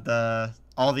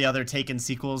 all the other Taken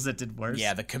sequels that did worse.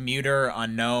 Yeah, The Commuter,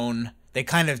 Unknown, they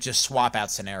kind of just swap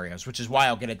out scenarios, which is why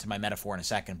I'll get into my metaphor in a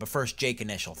second. But first, Jake,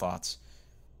 initial thoughts.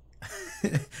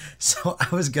 So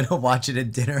I was going to watch it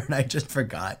at dinner, and I just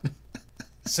forgot.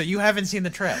 So you haven't seen the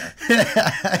trailer?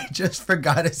 I just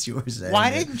forgot, as you were saying.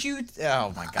 Why didn't you?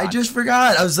 Oh, my God. I just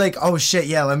forgot. I was like, oh, shit,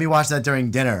 yeah, let me watch that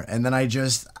during dinner. And then I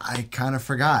kind of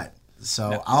forgot. So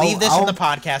no, I'll leave this in the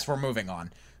podcast. We're moving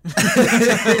on.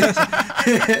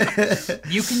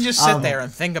 You can just sit there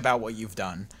and think about what you've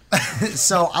done.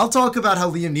 So I'll talk about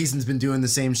how Liam Neeson's been doing the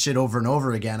same shit over and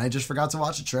over again. I just forgot to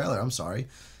watch the trailer. I'm sorry.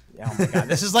 Oh my god,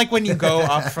 this is like when you go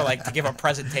up for like to give a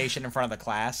presentation in front of the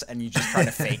class and you just try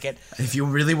to fake it. If you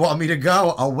really want me to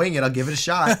go, I'll wing it. I'll give it a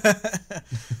shot.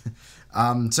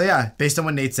 So yeah, based on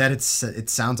what Nate said, it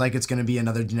sounds like it's going to be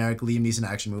another generic Liam Neeson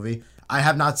action movie. I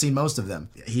have not seen most of them.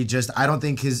 I don't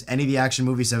think any of the action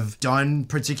movies have done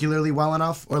particularly well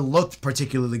enough or looked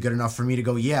particularly good enough for me to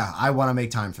go, yeah, I want to make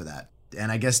time for that.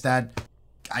 And I guess that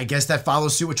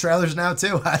follows suit with trailers now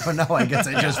too. I don't know. I guess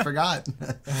I just forgot.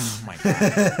 Oh my god.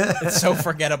 It's so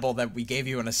forgettable that we gave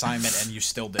you an assignment and you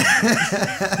still didn't.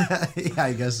 Yeah,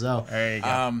 I guess so. There you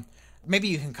go. Maybe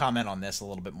you can comment on this a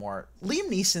little bit more. Liam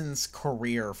Neeson's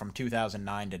career from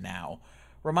 2009 to now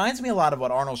reminds me a lot of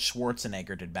what Arnold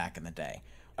Schwarzenegger did back in the day.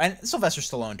 And Sylvester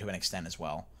Stallone to an extent as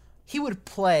well. He would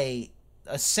play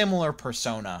a similar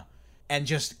persona and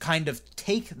just kind of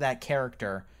take that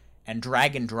character and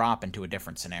drag and drop into a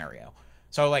different scenario.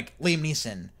 So like Liam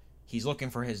Neeson, he's looking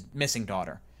for his missing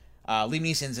daughter. Liam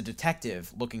Neeson's a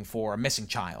detective looking for a missing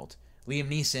child. Liam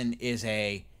Neeson is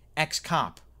a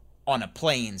ex-cop on a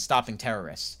plane stopping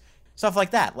terrorists. Stuff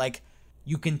like that. Like,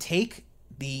 you can take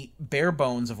the bare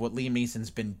bones of what Liam Neeson's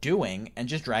been doing and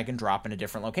just drag and drop into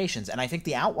different locations. And I think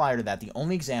the outlier to that, the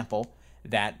only example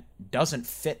that doesn't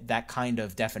fit that kind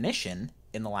of definition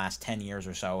in the last 10 years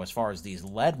or so, as far as these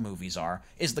lead movies are,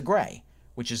 is The Grey,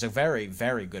 which is a very,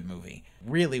 very good movie.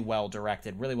 Really well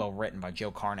directed, really well written by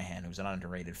Joe Carnahan, who's an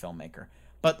underrated filmmaker.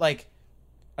 But, like,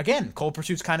 again, Cold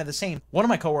Pursuit's kind of the same. One of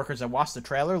my coworkers that watched the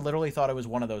trailer literally thought it was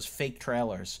one of those fake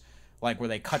trailers, like where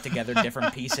they cut together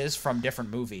different pieces from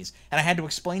different movies. And I had to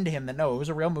explain to him that no, it was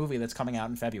a real movie that's coming out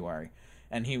in February.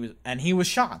 And he was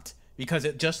shocked because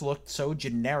it just looked so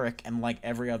generic and like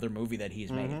every other movie that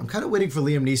he's made. I'm kind of waiting for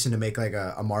Liam Neeson to make like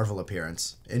a Marvel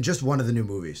appearance in just one of the new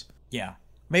movies. Yeah.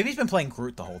 Maybe he's been playing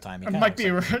Groot the whole time. It might be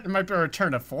a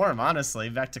return to form, honestly,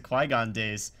 back to Qui-Gon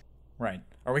days. Right.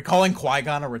 Are we calling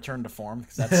Qui-Gon a return to form?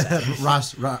 Because that's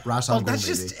Ross on that's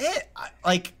just it.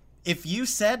 Like, if you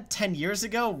said 10 years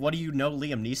ago, what do you know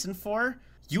Liam Neeson for?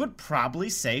 You would probably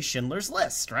say Schindler's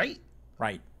List, right?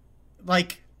 Right.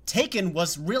 Like, Taken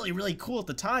was really, really cool at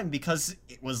the time because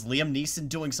it was Liam Neeson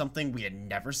doing something we had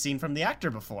never seen from the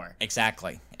actor before.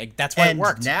 Exactly. That's why it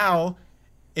worked. And now,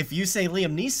 if you say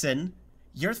Liam Neeson,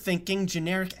 you're thinking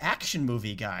generic action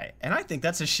movie guy. And I think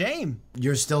that's a shame.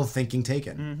 You're still thinking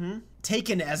Taken. Mm-hmm.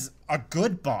 Taken as a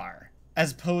good bar,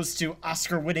 as opposed to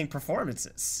Oscar-winning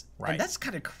performances. Right. And that's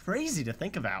kind of crazy to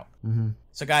think about. Mm-hmm.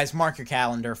 So guys, mark your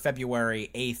calendar, February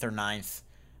 8th or 9th.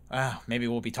 Maybe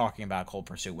we'll be talking about Cold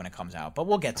Pursuit when it comes out, but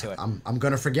we'll get to it. I'm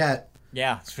going to forget.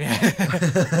 Yeah. So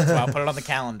I'll put it on the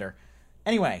calendar.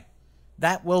 Anyway,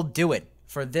 that will do it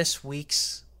for this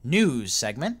week's news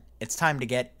segment. It's time to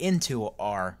get into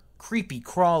our creepy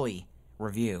crawly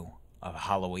review of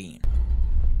Halloween.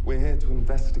 We're here to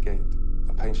investigate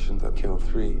a patient that killed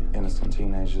 3 innocent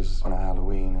teenagers on a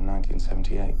Halloween in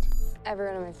 1978.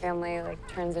 Everyone in my family,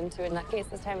 turns into a nutcase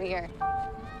this time of year.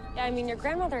 Yeah, I mean, your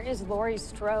grandmother is Laurie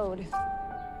Strode.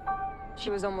 She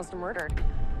was almost murdered.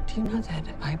 Do you know that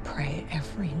I pray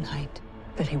every night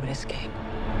that he would escape?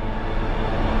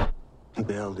 What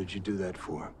the hell did you do that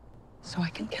for? So I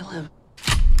can kill him.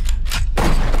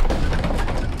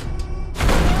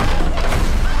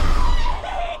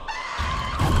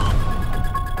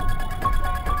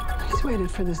 He's waited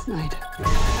for this night.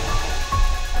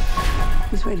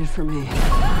 He's waited for me.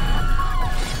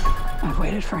 I've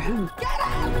waited for him. Get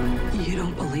him! You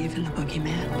don't believe in the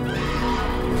boogeyman?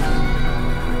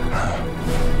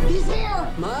 He's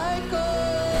here! Michael!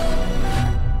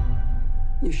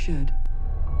 You should.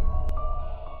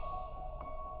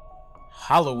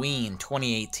 Halloween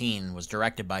 2018 was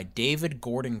directed by David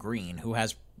Gordon Green, who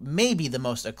has maybe the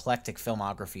most eclectic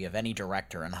filmography of any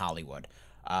director in Hollywood.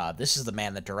 This is the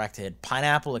man that directed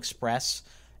Pineapple Express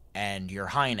and Your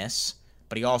Highness,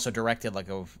 but he also directed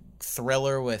a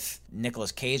thriller with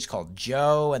Nicolas Cage called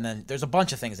Joe, and then there's a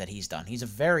bunch of things that he's done. He's a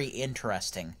very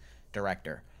interesting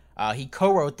director. He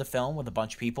co-wrote the film with a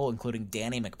bunch of people, including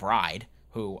Danny McBride,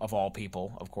 who, of all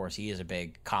people, of course, he is a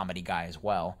big comedy guy as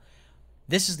well.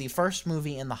 This is the first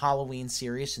movie in the Halloween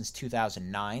series since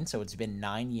 2009, so it's been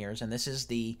 9 years, and this is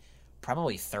the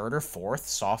probably third or fourth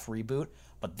soft reboot,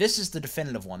 but this is the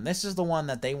definitive one. This is the one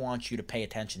that they want you to pay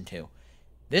attention to.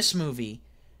 This movie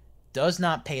does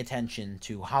not pay attention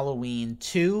to Halloween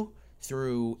 2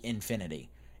 through Infinity.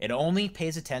 It only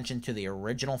pays attention to the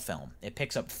original film. It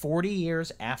picks up 40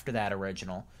 years after that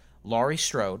original. Laurie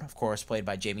Strode, of course, played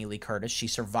by Jamie Lee Curtis, she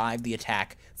survived the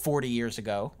attack 40 years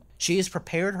ago. She has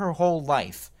prepared her whole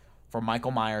life for Michael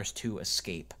Myers to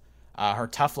escape. Her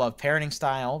tough love parenting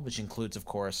style, which includes, of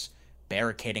course,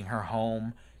 barricading her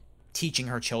home, teaching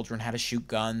her children how to shoot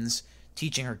guns,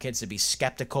 teaching her kids to be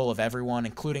skeptical of everyone,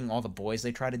 including all the boys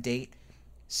they try to date,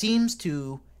 seems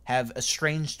to have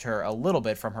estranged her a little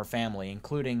bit from her family,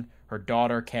 including her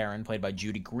daughter Karen, played by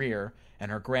Judy Greer,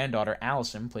 and her granddaughter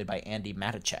Allison, played by Andy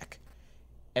Matichek.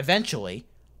 Eventually,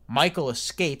 Michael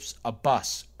escapes a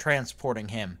bus transporting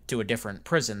him to a different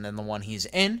prison than the one he's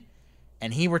in,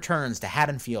 and he returns to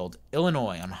Haddonfield,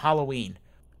 Illinois on Halloween,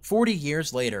 40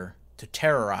 years later, to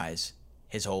terrorize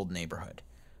his old neighborhood.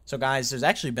 So guys, there's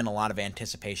actually been a lot of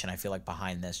anticipation, I feel like,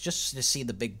 behind this, just to see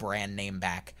the big brand name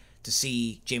back, to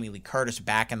see Jamie Lee Curtis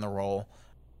back in the role.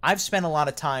 I've spent a lot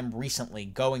of time recently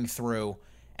going through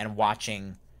and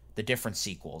watching the different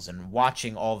sequels and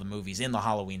watching all the movies in the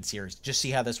Halloween series, just see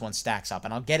how this one stacks up,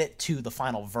 and I'll get it to the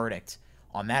final verdict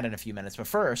on that in a few minutes. But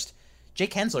first,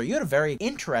 Jake Hensler, you had a very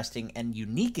interesting and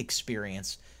unique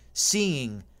experience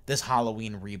seeing this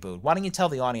Halloween reboot. Why don't you tell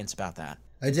the audience about that?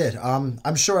 I did.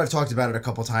 I'm sure I've talked about it a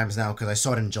couple times now because I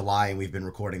saw it in July and we've been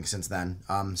recording since then.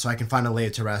 So I can finally lay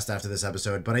it to rest after this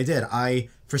episode. But I did.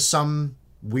 For some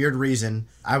weird reason,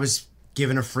 I was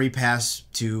given a free pass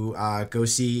to go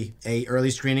see a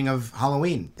early screening of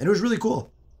Halloween. And it was really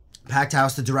cool. Packed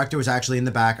house. The director was actually in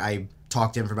the back. I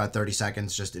talked to him for about 30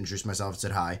 seconds, just introduced myself,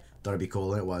 said hi. Thought it'd be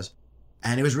cool, and it was.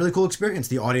 And it was a really cool experience.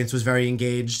 The audience was very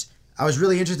engaged. I was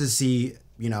really interested to see,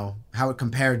 how it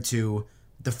compared to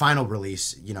the final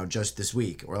release, just this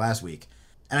week or last week.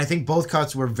 And I think both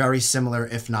cuts were very similar,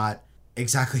 if not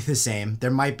exactly the same. There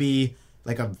might be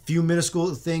like a few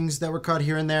minuscule things that were cut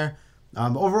here and there.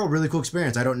 Overall, really cool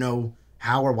experience. I don't know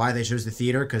how or why they chose the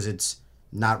theater because it's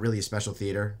not really a special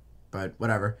theater, but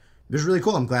whatever. It was really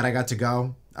cool. I'm glad I got to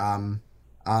go.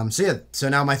 So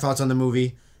now my thoughts on the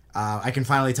movie. I can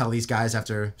finally tell these guys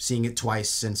after seeing it twice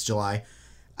since July.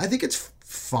 I think it's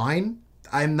fine.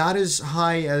 I'm not as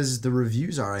high as the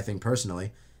reviews are, I think,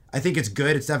 personally. I think it's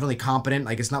good. It's definitely competent.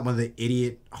 Like, it's not one of the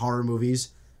idiot horror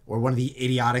movies or one of the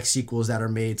idiotic sequels that are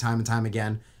made time and time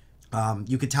again.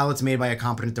 You could tell it's made by a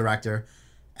competent director,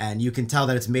 and you can tell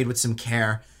that it's made with some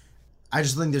care. I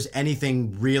just don't think there's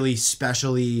anything really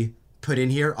specially put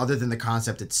in here other than the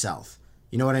concept itself.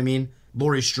 You know what I mean?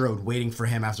 Laurie Strode waiting for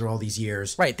him after all these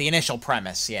years. Right, the initial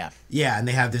premise, yeah. Yeah, and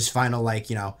they have this final,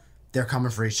 they're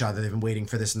coming for each other. They've been waiting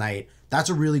for this night. That's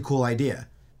a really cool idea.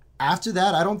 After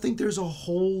that, I don't think there's a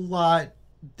whole lot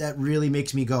that really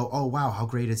makes me go, oh, wow, how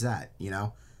great is that,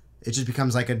 It just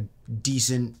becomes like a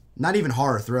decent, not even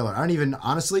horror thriller.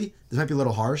 Honestly, this might be a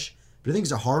little harsh, but I think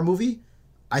it's a horror movie.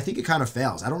 I think it kind of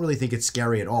fails. I don't really think it's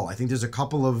scary at all. I think there's a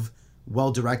couple of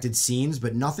well-directed scenes,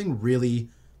 but nothing really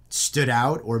stood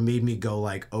out or made me go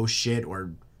like, oh shit,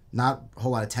 or not a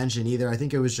whole lot of tension either. I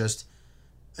think it was just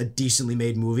a decently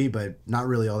made movie, but not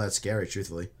really all that scary,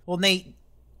 truthfully. Well, Nate,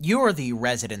 you're the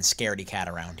resident scaredy cat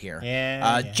around here.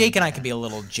 Jake and I could be a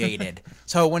little jaded.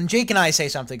 So when Jake and I say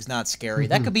something's not scary,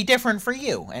 that could be different for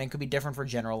you, and it could be different for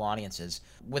general audiences.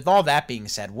 With all that being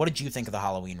said, what did you think of the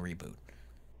Halloween reboot?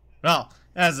 Well,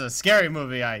 as a scary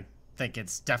movie, I think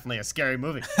it's definitely a scary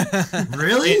movie.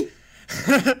 Really?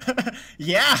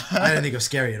 Yeah. I didn't think it was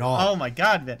scary at all. Oh my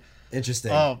god, man.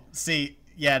 Interesting. Oh, see,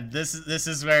 yeah, this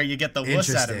is where you get the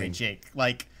wuss out of me, Jake.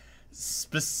 Like,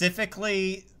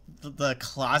 specifically the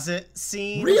closet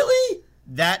scene. Really?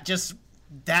 That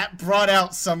brought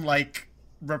out some,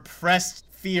 repressed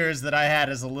fears that I had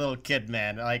as a little kid,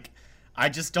 man. Like, I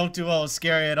just don't do well with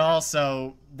scary at all,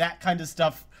 so that kind of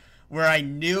stuff where I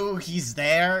knew he's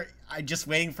there, I just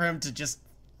waiting for him to just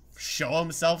show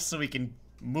himself so we can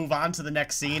move on to the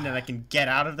next scene and I can get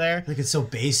out of there. Like, it's so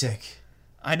basic.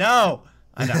 I know.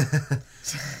 I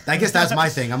guess that's my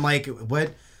thing. I'm like,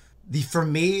 what? For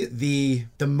me, the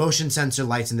motion sensor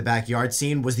lights in the backyard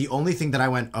scene was the only thing that I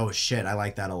went, oh shit, I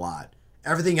like that a lot.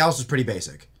 Everything else was pretty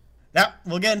basic.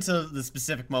 We'll get into the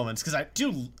specific moments because I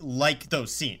do like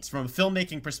those scenes from a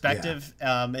filmmaking perspective,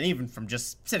 and even from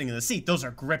just sitting in the seat. Those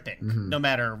are gripping, no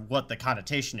matter what the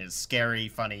connotation is. Scary,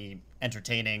 funny,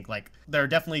 entertaining. Like, there are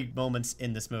definitely moments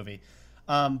in this movie.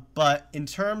 But in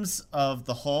terms of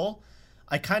the whole,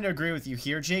 I kind of agree with you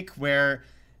here, Jake, where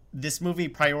this movie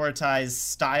prioritized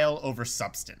style over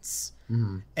substance.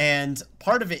 And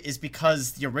part of it is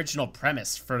because the original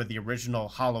premise for the original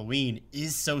Halloween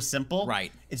is so simple.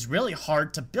 Right. It's really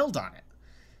hard to build on it.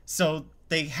 So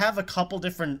they have a couple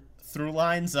different through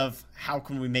lines of how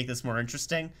can we make this more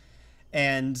interesting.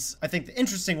 And I think the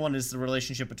interesting one is the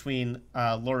relationship between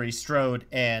Laurie Strode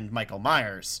and Michael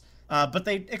Myers. But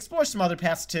they explore some other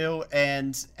paths too,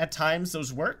 and at times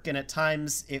those work, and at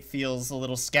times it feels a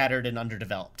little scattered and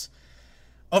underdeveloped.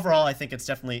 Overall, I think it's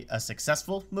definitely a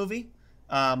successful movie.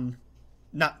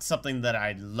 Not something that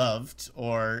I loved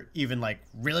or even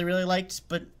really, really liked,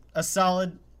 but a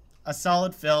solid a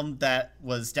solid film that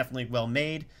was definitely well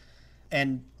made,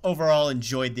 and overall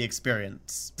enjoyed the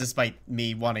experience, despite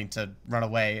me wanting to run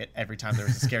away every time there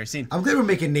was a scary scene. I'm glad we're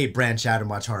making Nate branch out and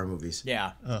watch horror movies.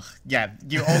 Yeah. Ugh, yeah,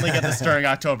 you only get this during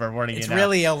October, warning you now. It's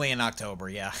really only in October,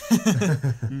 yeah.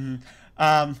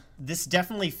 This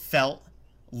definitely felt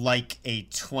like a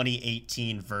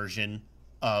 2018 version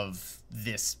of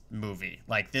this movie.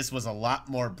 Like, this was a lot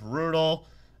more brutal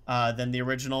than the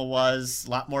original was,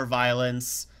 a lot more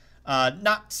violence.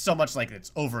 Not so much like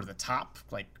it's over the top.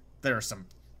 Like, there are some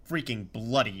freaking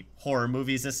bloody horror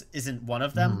movies. This isn't one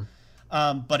of them.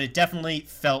 But it definitely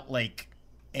felt like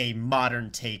a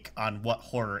modern take on what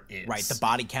horror is. Right, the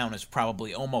body count is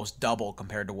probably almost double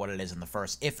compared to what it is in the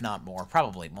first, if not more,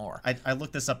 probably more. I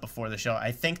looked this up before the show.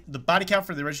 I think the body count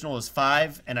for the original is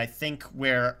 5, and I think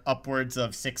we're upwards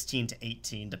of 16 to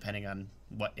 18, depending on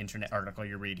what internet article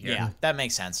you read here. Yeah, that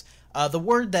makes sense. The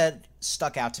word that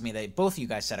stuck out to me that both of you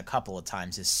guys said a couple of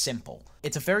times is simple.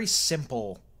 It's a very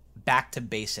simple,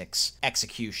 back-to-basics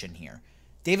execution here.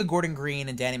 David Gordon Green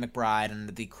and Danny McBride and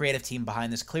the creative team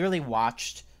behind this clearly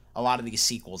watched a lot of these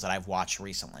sequels that I've watched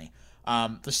recently.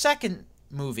 The second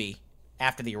movie,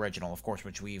 after the original, of course,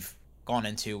 which we've gone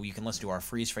into, you can listen to our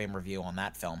freeze frame review on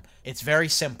that film. It's very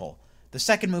simple. The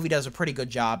second movie does a pretty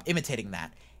good job imitating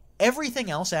that.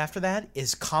 Everything else after that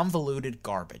is convoluted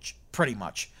garbage, pretty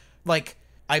much. Like,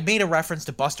 I made a reference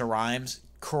to Busta Rhymes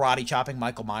karate chopping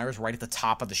Michael Myers right at the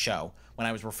top of the show when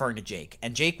I was referring to Jake,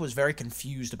 and Jake was very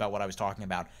confused about what I was talking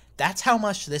about. That's how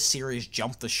much this series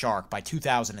jumped the shark by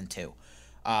 2002.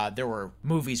 There were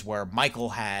movies where Michael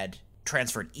had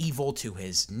transferred evil to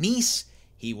his niece.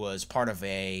 He was part of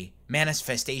a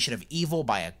manifestation of evil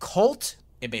by a cult.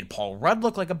 It made Paul Rudd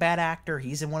look like a bad actor.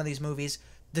 He's in one of these movies.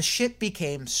 The shit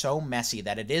became so messy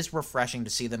that it is refreshing to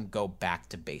see them go back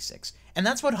to basics. And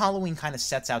that's what Halloween kind of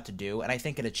sets out to do, and I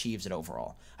think it achieves it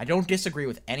overall. I don't disagree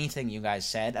with anything you guys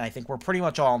said, and I think we're pretty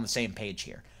much all on the same page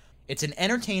here. It's an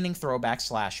entertaining throwback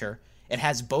slasher. It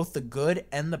has both the good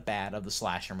and the bad of the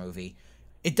slasher movie.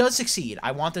 It does succeed.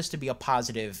 I want this to be a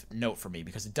positive note for me,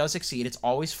 because it does succeed. It's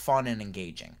always fun and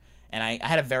engaging, and I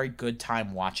had a very good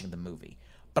time watching the movie.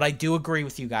 But I do agree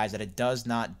with you guys that it does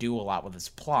not do a lot with its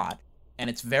plot, and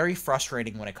it's very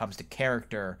frustrating when it comes to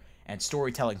character and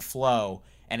storytelling flow,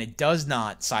 and it does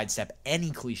not sidestep any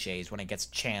cliches when it gets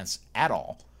a chance at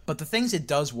all. But the things it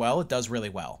does well, it does really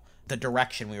well. The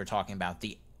direction we were talking about,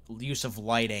 the use of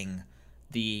lighting,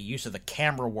 the use of the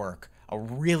camera work, a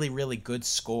really, really good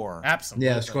score. Absolutely.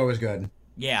 Yeah, the score was good.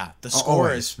 Yeah, the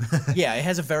score is... yeah, it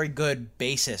has a very good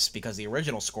basis because the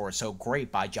original score is so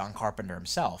great by John Carpenter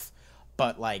himself.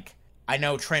 But, like, I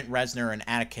know Trent Reznor and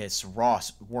Atticus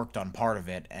Ross worked on part of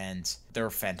it, and they're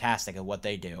fantastic at what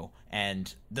they do.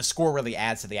 And the score really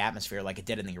adds to the atmosphere like it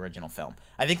did in the original film.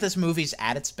 I think this movie's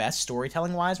at its best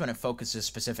storytelling-wise when it focuses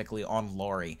specifically on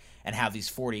Laurie and how these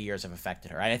 40 years have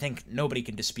affected her. I think nobody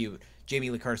can dispute Jamie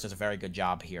Lee Curtis does a very good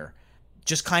job here.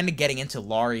 Just kind of getting into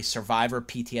Laurie's survivor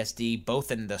PTSD,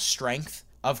 both in the strength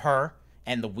of her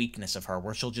and the weakness of her,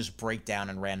 where she'll just break down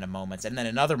in random moments. And then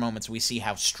in other moments, we see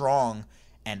how strong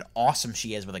and awesome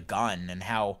she is with a gun, and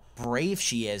how brave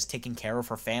she is taking care of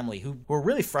her family, who were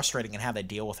really frustrating in how they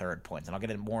deal with her at points. And I'll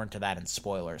get more into that in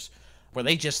spoilers, where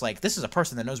they just, like, this is a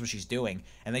person that knows what she's doing,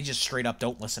 and they just straight up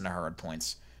don't listen to her at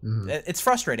points. It's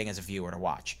frustrating as a viewer to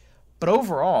watch. But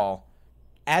overall,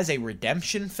 as a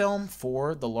redemption film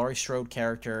for the Laurie Strode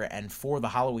character and for the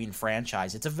Halloween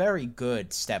franchise, it's a very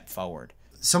good step forward.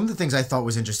 Some of the things I thought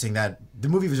was interesting, that the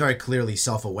movie was very clearly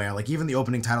self-aware. Like, even the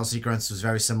opening title sequence was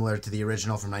very similar to the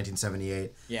original from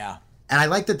 1978. Yeah. And I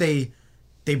like that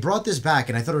they brought this back,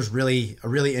 and I thought it was really a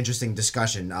really interesting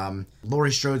discussion.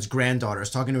 Laurie Strode's granddaughter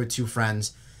is talking to her two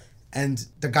friends, and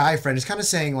the guy friend is kind of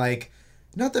saying, like,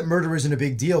 not that murder isn't a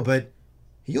big deal, but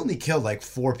he only killed, like,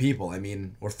 4 people, I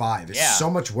mean, or 5. It's so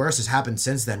much worse has happened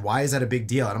since then. Why is that a big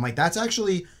deal? And I'm like, that's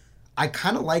actually... I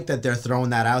kind of like that they're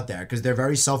throwing that out there, because they're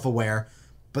very self-aware,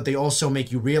 but they also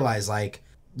make you realize, like,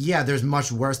 yeah, there's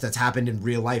much worse that's happened in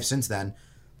real life since then,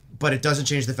 but it doesn't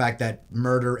change the fact that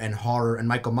murder and horror and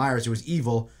Michael Myers, who is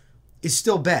evil, is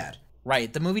still bad.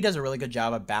 Right. The movie does a really good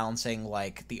job of balancing,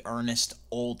 like, the earnest,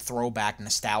 old throwback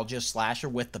nostalgia slasher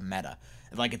with the meta.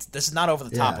 Like, this is not over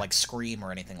the top like Scream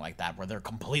or anything like that, where they're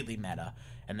completely meta,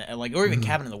 and like, or even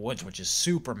Cabin in the Woods, which is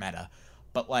super meta.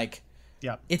 But, like,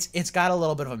 it's got a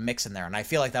little bit of a mix in there, and I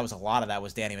feel like that was a lot of that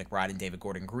was Danny McBride and David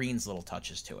Gordon Green's little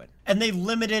touches to it. And they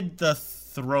limited the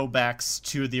throwbacks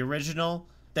to the original.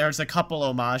 There's a couple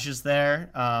homages there,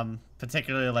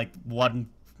 particularly like one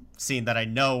scene that I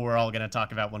know we're all going to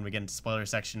talk about when we get into spoiler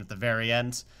section at the very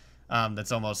end.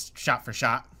 That's almost shot for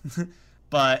shot.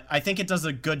 But I think it does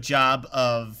a good job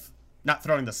of not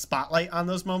throwing the spotlight on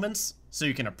those moments so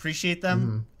you can appreciate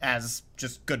them as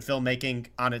just good filmmaking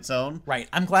on its own. Right.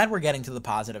 I'm glad we're getting to the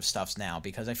positive stuffs now,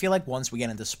 because I feel like once we get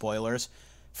into spoilers,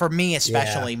 for me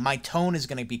especially, my tone is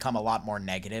going to become a lot more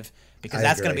negative, because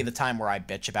that's going to be the time where I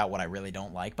bitch about what I really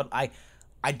don't like. But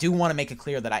I do want to make it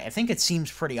clear that I think it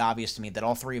seems pretty obvious to me that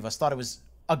all three of us thought it was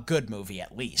a good movie,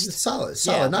 at least. It's solid.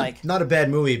 Yeah, not a bad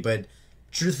movie, but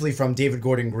truthfully from David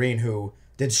Gordon Green, who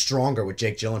did Stronger with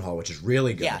Jake Gyllenhaal, which is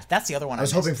really good. Yeah, that's the other one I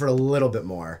was hoping for a little bit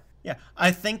more. Yeah, I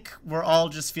think we're all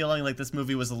just feeling like this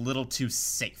movie was a little too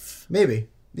safe. Maybe.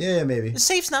 Yeah, maybe.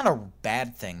 Safe's not a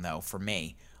bad thing, though, for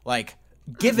me. Like,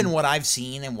 given what I've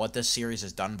seen and what this series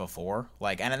has done before,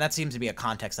 like, and that seems to be a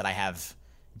context that I have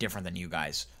different than you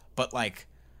guys, but, like,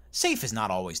 safe is not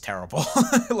always terrible.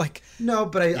 Like, no,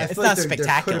 but I it's feel not like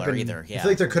spectacular either. Yeah. I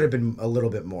feel like there could have been a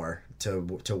little bit more to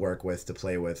work with, to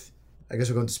play with. I guess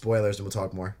we'll go into spoilers and we'll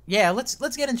talk more. Yeah, let's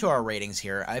get into our ratings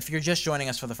here. If you're just joining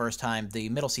us for the first time, the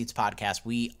Middle Seats podcast,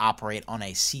 we operate on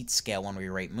a seat scale when we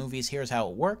rate movies. Here's how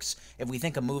it works. If we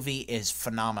think a movie is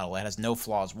phenomenal, it has no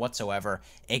flaws whatsoever,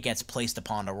 it gets placed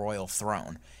upon a royal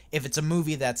throne. If it's a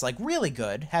movie that's, like, really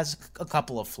good, has a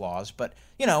couple of flaws, but,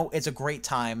 you know, it's a great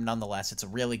time nonetheless, it's a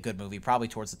really good movie, probably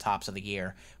towards the tops of the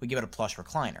year, we give it a plush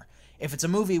recliner. If it's a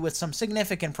movie with some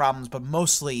significant problems, but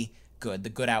mostly good, the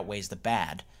good outweighs the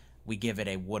bad, we give it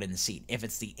a wooden seat. If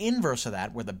it's the inverse of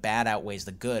that, where the bad outweighs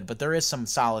the good, but there is some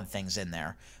solid things in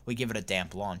there, we give it a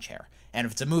damp lawn chair. And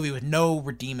if it's a movie with no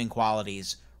redeeming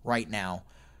qualities right now,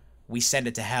 we send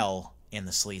it to hell in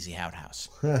the sleazy outhouse.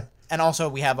 And also,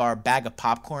 we have our bag of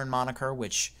popcorn moniker,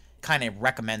 which kind of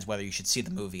recommends whether you should see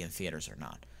the movie in theaters or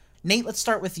not. Nate, let's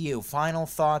start with you. Final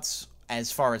thoughts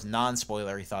as far as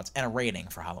non-spoilery thoughts and a rating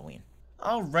for Halloween.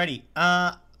 Alrighty.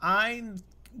 I'm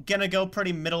gonna go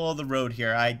pretty middle of the road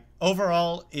here. I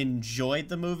overall enjoyed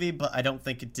the movie, but I don't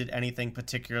think it did anything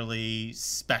particularly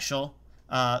special.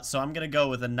 So I'm gonna go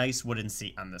with a nice wooden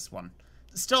seat on this one.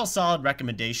 Still a solid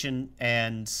recommendation,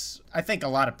 and I think a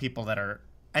lot of people that are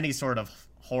any sort of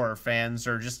horror fans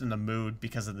or just in the mood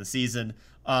because of the season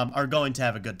are going to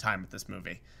have a good time with this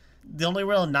movie. The only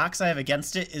real knocks I have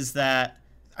against it is that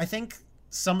I think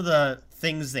some of the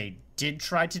things they did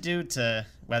try to do, to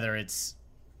whether it's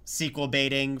sequel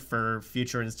baiting for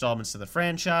future installments to the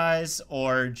franchise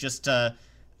or just to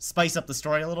spice up the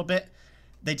story a little bit,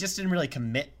 they just didn't really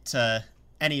commit to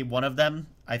any one of them.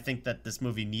 I think that this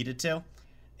movie needed to,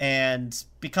 and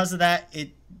because of that,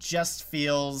 it just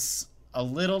feels a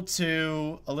little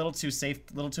too safe,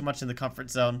 a little too much in the comfort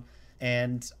zone,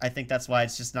 and I think that's why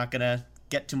it's just not gonna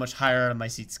get too much higher on my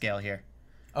seat scale here.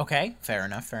 Okay, fair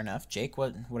enough. Jake,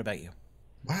 what about you?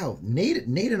 Wow, Nate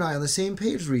and I on the same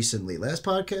page recently. Last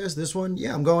podcast, this one,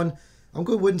 yeah, I'm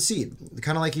good wooden seat.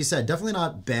 Kind of like you said, definitely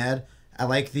not bad. I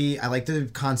like the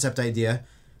concept idea.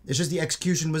 It's just the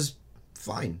execution was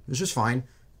fine. It was just fine.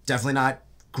 Definitely not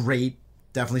great.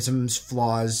 Definitely some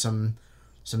flaws, some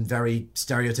very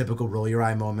stereotypical roll your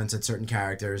eye moments at certain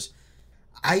characters.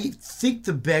 I think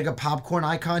the bag of popcorn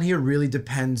icon here really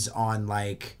depends on,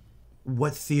 like,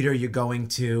 what theater you're going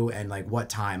to and, like, what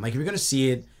time. Like, if you're going to see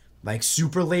it, like,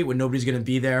 super late when nobody's going to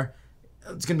be there,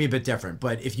 it's going to be a bit different.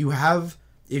 But if you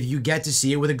get to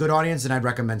see it with a good audience, then I'd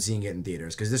recommend seeing it in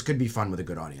theaters, because this could be fun with a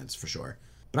good audience, for sure.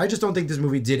 But I just don't think this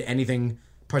movie did anything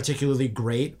particularly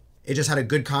great. It just had a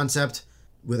good concept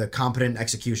with a competent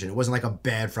execution. It wasn't like a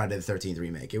bad Friday the 13th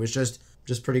remake. It was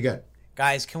just pretty good.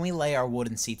 Guys, can we lay our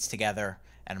wooden seats together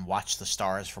and watch the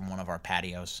stars from one of our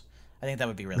patios? I think that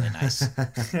would be really nice.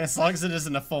 As long as it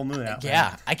isn't a full moon out.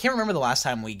 Yeah, I can't remember the last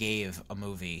time we gave a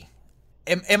movie.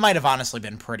 It might have honestly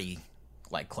been pretty,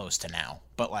 like, close to now.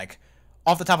 But, like,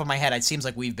 off the top of my head, it seems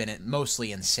like we've been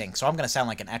mostly in sync. So I'm going to sound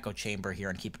like an echo chamber here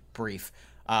and keep it brief.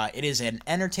 It is an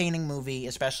entertaining movie,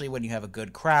 especially when you have a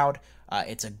good crowd.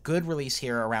 It's a good release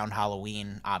here around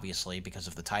Halloween, obviously, because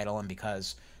of the title and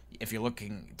because if you're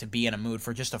looking to be in a mood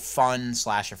for just a fun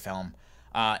slasher film,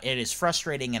 it is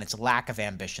frustrating in its lack of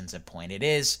ambitions at point. It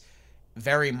is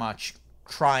very much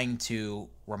trying to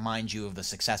remind you of the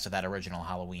success of that original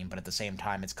Halloween, but at the same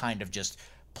time, it's kind of just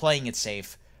playing it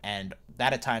safe, and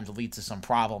that at times leads to some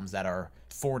problems that are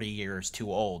 40 years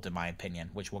too old, in my opinion,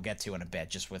 which we'll get to in a bit,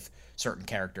 just with certain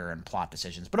character and plot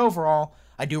decisions. But overall,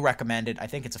 I do recommend it. I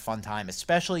think it's a fun time,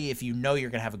 especially if you know you're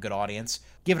going to have a good audience.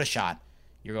 Give it a shot.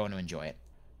 You're going to enjoy it.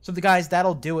 So, guys,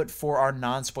 that'll do it for our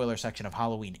non-spoiler section of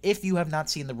Halloween. If you have not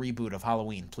seen the reboot of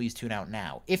Halloween, please tune out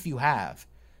now. If you have,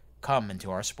 come into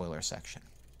our spoiler section.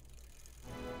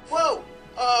 Whoa!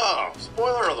 Oh,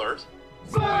 spoiler alert!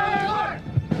 Spoiler alert!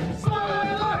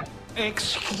 Spoiler alert!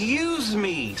 Excuse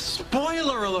me!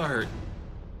 Spoiler alert!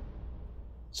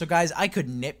 So, guys, I could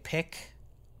nitpick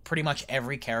pretty much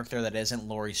every character that isn't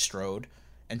Laurie Strode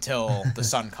until the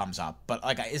sun comes up. But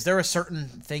like, is there a certain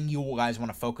thing you guys want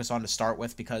to focus on to start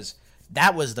with? Because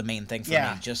that was the main thing for me.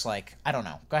 Just like, I don't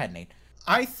know. Go ahead, Nate.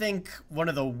 I think one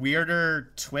of the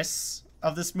weirder twists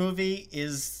of this movie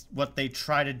is what they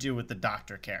try to do with the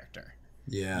doctor character.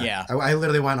 Yeah. I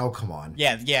literally went, oh, come on.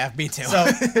 Yeah, me too.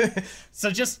 So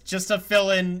just to fill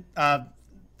in the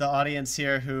audience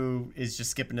here who is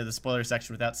just skipping to the spoiler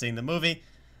section without seeing the movie,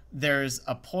 there's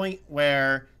a point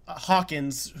where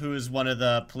Hawkins, who is one of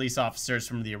the police officers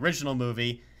from the original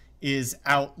movie, is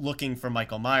out looking for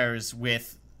Michael Myers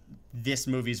with this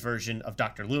movie's version of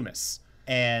Dr. Loomis.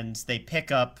 And they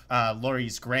pick up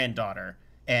Laurie's granddaughter,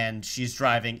 and she's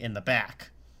driving in the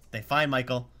back. They find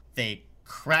Michael, they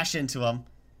crash into him,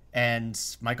 and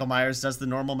Michael Myers does the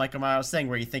normal Michael Myers thing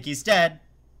where you think he's dead,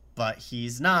 but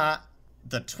he's not.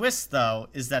 The twist, though,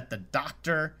 is that the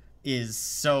doctor is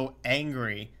so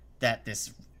angry that this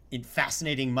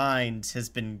fascinating mind has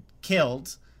been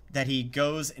killed that he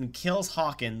goes and kills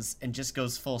Hawkins and just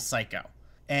goes full psycho.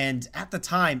 And at the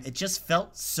time, it just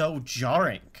felt so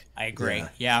jarring. I agree.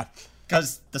 Yeah.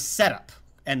 Because the setup,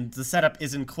 and the setup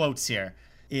is in quotes here,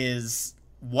 is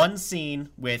one scene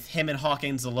with him and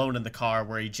Hawkins alone in the car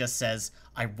where he just says,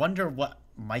 I wonder what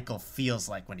Michael feels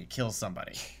like when he kills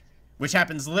somebody. Which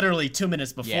happens literally 2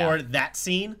 minutes before that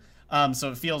scene.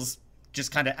 So it feels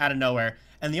just kind of out of nowhere.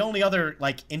 And the only other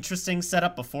like interesting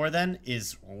setup before then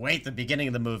is way at the beginning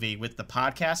of the movie with the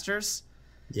podcasters.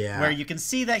 Yeah. Where you can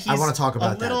see that he's I want to talk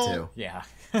about that too. Yeah.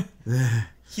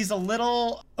 He's a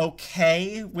little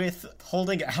okay with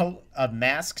holding out a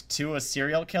mask to a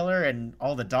serial killer, and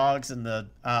all the dogs and the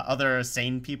other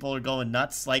sane people are going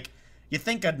nuts. Like, you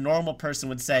think a normal person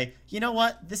would say, you know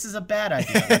what, this is a bad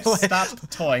idea. Let's stop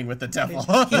toying with the devil.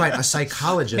 Right, a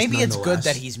psychologist. Maybe it's good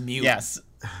that he's mute. Yes.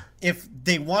 If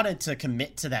they wanted to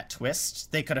commit to that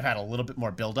twist, they could have had a little bit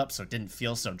more build-up so it didn't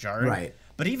feel so jarring. Right.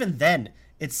 But even then,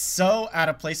 it's so out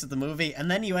of place with the movie, and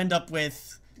then you end up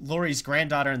with Laurie's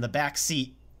granddaughter in the back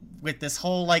seat with this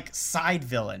whole like side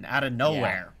villain out of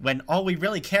nowhere when all we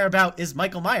really care about is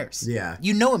Michael Myers. Yeah.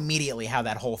 You know immediately how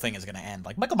that whole thing is going to end.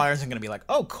 Like, Michael Myers isn't going to be like,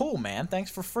 oh, cool, man, thanks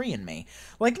for freeing me.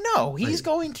 Like, no, he's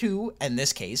going to, in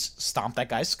this case, stomp that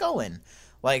guy's skull in.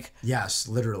 Like, yes,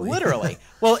 literally. Literally.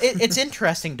 Well, it's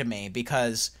interesting to me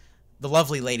because the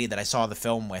lovely lady that I saw the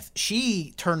film with,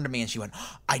 she turned to me and she went,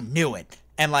 I knew it.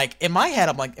 And like, in my head,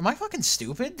 I'm like, am I fucking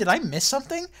stupid? Did I miss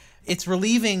something? It's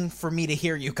relieving for me to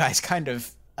hear you guys kind of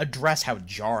address how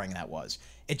jarring that was.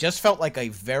 It just felt like a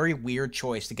very weird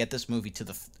choice to get this movie to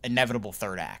the inevitable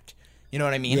third act. You know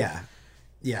what I mean?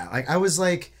 Yeah. Like, I was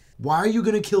like, why are you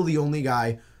going to kill the only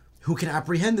guy who can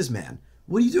apprehend this man?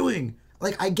 What are you doing?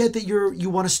 Like, I get that you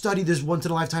want to study this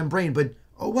once-in-a-lifetime brain, but,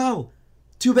 oh, well,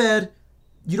 too bad.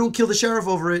 You don't kill the sheriff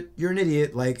over it. You're an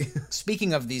idiot. Like,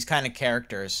 speaking of these kind of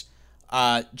characters,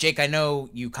 Jake, I know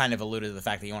you kind of alluded to the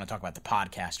fact that you want to talk about the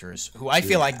podcasters, who I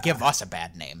feel like give us a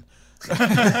bad name.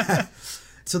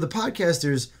 So the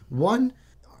podcasters, one,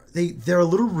 they're a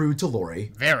little rude to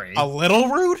Laurie. Very. A little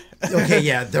rude? Okay,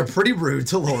 yeah, they're pretty rude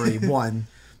to Laurie, one.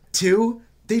 Two,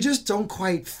 they just don't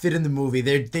quite fit in the movie.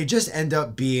 They just end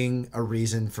up being a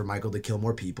reason for Michael to kill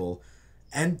more people.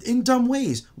 And in dumb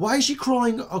ways. Why is she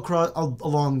crawling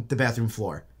along the bathroom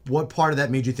floor? What part of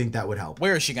that made you think that would help?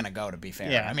 Where is she going to go, to be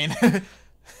fair? Yeah. I mean...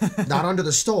 Not under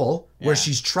the stall, where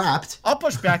she's trapped. I'll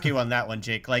push back you on that one,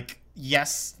 Jake. Like,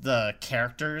 yes, the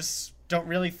characters don't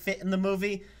really fit in the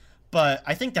movie, but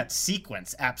I think that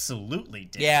sequence absolutely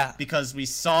did. Yeah. Because we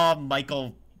saw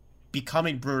Michael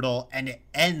becoming brutal, and it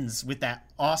ends with that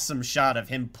awesome shot of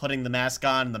him putting the mask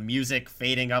on and the music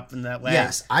fading up in that way.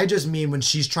 Yes, I just mean when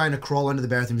she's trying to crawl under the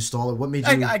bathroom stall. What made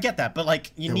you... I get that, but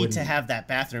like, you need to have that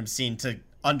bathroom scene to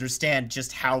understand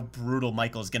just how brutal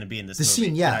Michael is going to be in this movie.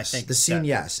 Scene, yes. The scene,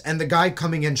 yes. And the guy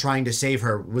coming in trying to save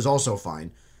her was also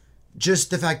fine.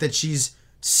 Just the fact that she's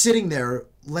sitting there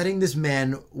letting this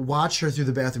man watch her through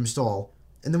the bathroom stall,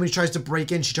 and then when he tries to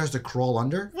break in, she tries to crawl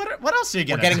under. What else are you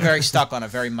getting? We're getting very stuck on a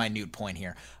very minute point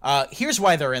here. Here's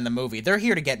why they're in the movie. They're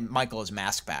here to get Michael his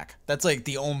mask back. That's like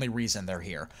the only reason they're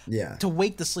here. Yeah. To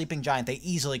wake the sleeping giant, they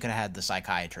easily could have had the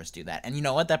psychiatrist do that. And you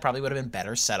know what? That probably would have been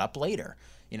better set up later.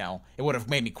 You know, it would have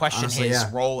made me question his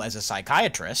role as a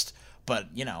psychiatrist, but,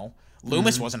 you know,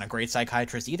 Loomis wasn't a great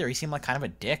psychiatrist either. He seemed like kind of a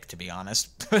dick, to be honest.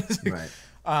 Right.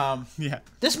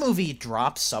 This movie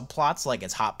drops subplots like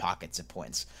it's Hot Pockets at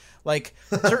points. Like,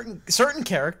 certain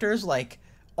characters, like,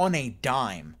 on a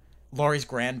dime, Laurie's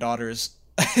granddaughter's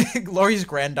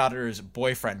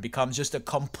boyfriend becomes just a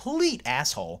complete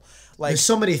asshole. Like, there's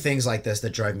so many things like this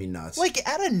that drive me nuts. Like,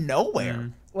 out of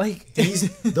nowhere. Like,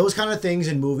 those kind of things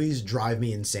in movies drive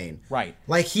me insane. Right.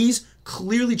 Like, he's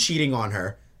clearly cheating on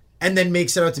her, and then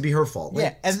makes it out to be her fault.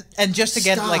 Like, and just to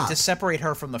get stop. to separate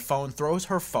her from the phone, throws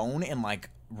her phone in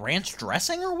ranch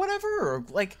dressing or whatever, or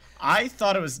I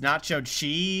thought it was nacho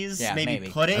cheese, maybe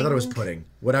pudding. I thought it was pudding.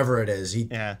 Whatever it is,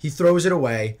 he throws it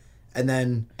away, and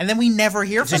then we never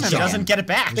hear from him. He doesn't get it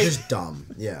back. It's just dumb.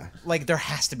 Yeah, there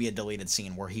has to be a deleted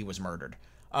scene where he was murdered.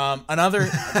 Another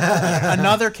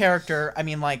character. I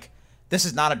mean, this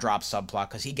is not a drop subplot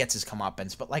because he gets his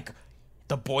comeuppance, but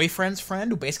the boyfriend's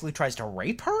friend who basically tries to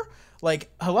rape her.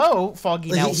 Hello,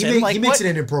 Foggy Nelson. He makes it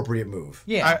an inappropriate move.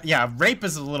 Yeah, rape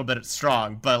is a little bit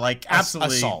strong, but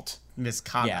absolutely assault,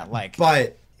 misconduct. Yeah,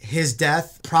 But his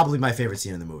death, probably my favorite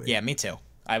scene in the movie. Yeah, me too.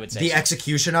 I would say the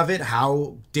execution of it,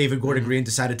 how David Gordon Green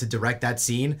decided to direct that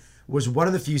scene, was one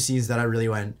of the few scenes that I really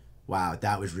went, wow,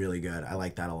 that was really good. I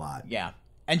like that a lot. Yeah,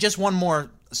 and just one more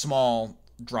small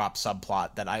drop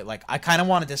subplot that I kind of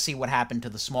wanted to see what happened to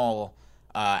the small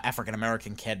African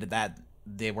American kid that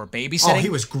they were babysitting. Oh, he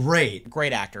was great.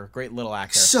 Great actor. Great little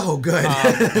actor. So good.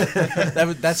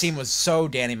 That scene was so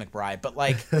Danny McBride. But,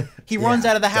 he runs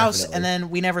out of the house, and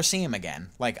then we never see him again.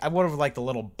 I would have liked a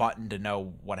little button to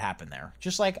know what happened there.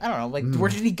 Just, I don't know, where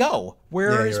did he go?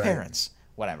 Where are his parents?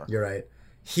 Whatever. You're right.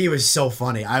 He was so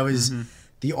funny.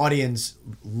 The audience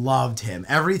loved him.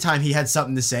 Every time he had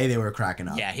something to say, they were cracking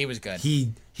up. Yeah, he was good.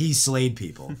 He slayed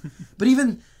people. But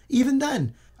even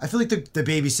then, I feel like the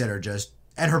babysitter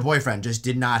and her boyfriend just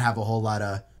did not have a whole lot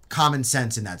of common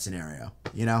sense in that scenario,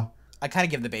 you know? I kind of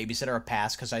give the babysitter a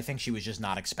pass because I think she was just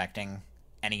not expecting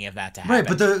any of that to happen. Right,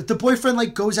 but the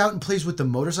boyfriend goes out and plays with the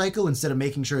motorcycle instead of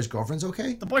making sure his girlfriend's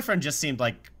okay? The boyfriend just seemed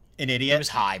like an idiot. He was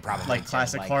high, probably.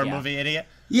 Classic horror movie idiot.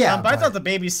 Yeah, but I thought the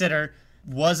babysitter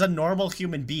was a normal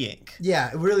human being. Yeah,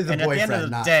 really the boyfriend. And at the end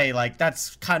of the day,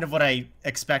 that's kind of what I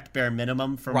expect bare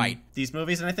minimum from these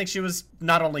movies. And I think she was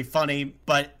not only funny,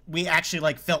 but we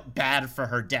actually felt bad for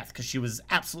her death because she was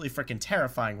absolutely freaking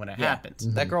terrifying when it happened.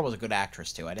 Mm-hmm. That girl was a good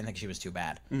actress too. I didn't think she was too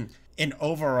bad. An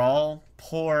overall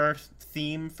poor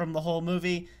theme from the whole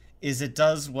movie is it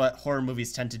does what horror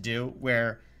movies tend to do,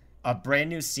 where a brand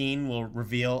new scene will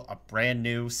reveal a brand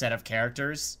new set of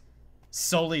characters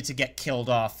solely to get killed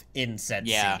off in said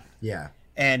scene. Yeah.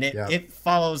 And it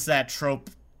follows that trope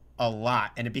a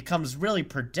lot, and it becomes really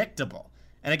predictable.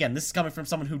 And again, this is coming from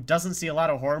someone who doesn't see a lot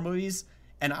of horror movies,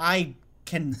 and I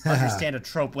can understand a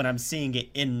trope when I'm seeing it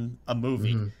in a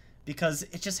movie, because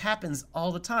it just happens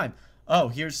all the time. Oh,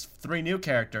 here's 3 new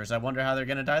characters. I wonder how they're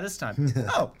going to die this time.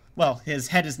 Oh, well, his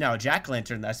head is now a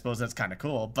jack-o'-lantern. I suppose that's kind of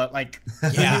cool, but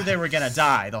you knew they were going to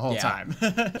die the whole time.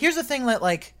 Here's the thing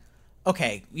that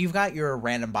okay, you've got your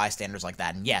random bystanders like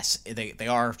that, and yes, they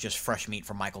are just fresh meat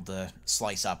for Michael to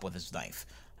slice up with his knife.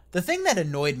 The thing that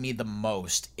annoyed me the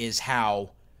most is how,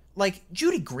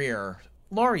 Judy Greer,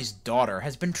 Laurie's daughter,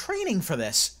 has been training for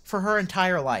this for her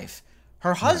entire life.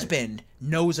 Her husband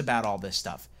knows about all this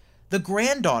stuff. The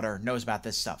granddaughter knows about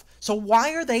this stuff. So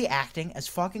why are they acting as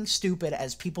fucking stupid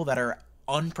as people that are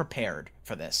unprepared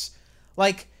for this?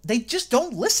 They just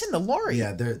don't listen to Laurie.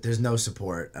 Yeah, there's no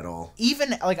support at all.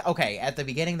 Even, okay, at the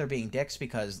beginning they're being dicks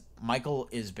because Michael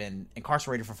has been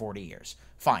incarcerated for 40 years.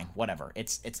 Fine, whatever.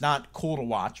 It's not cool to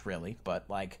watch, really, but,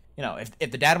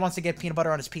 if the dad wants to get peanut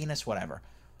butter on his penis, whatever.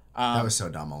 That was so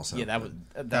dumb also. Yeah,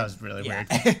 that was really weird.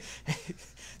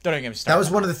 Don't even get me started. That was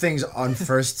one of the things on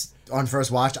first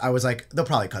watch, I was like, they'll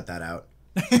probably cut that out.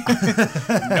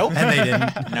 Nope. And they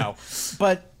didn't. No.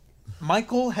 But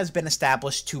Michael has been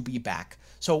established to be back.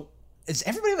 So does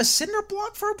everybody have a cinder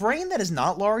block for a brain that is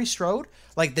not Laurie Strode?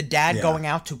 The dad going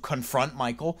out to confront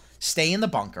Michael, stay in the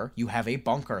bunker. You have a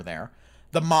bunker there.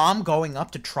 The mom going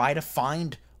up to try to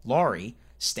find Laurie,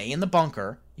 stay in the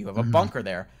bunker. You have a bunker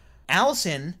there.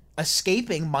 Allison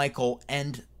escaping Michael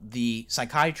and the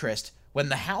psychiatrist when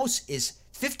the house is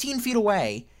 15 feet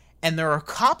away and there are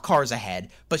cop cars ahead,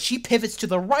 but she pivots to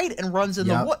the right and runs in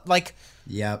the wood.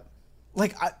 Yep.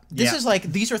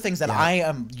 These are things that I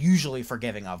am usually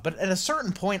forgiving of, but at a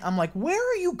certain point, I'm like, where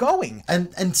are you going?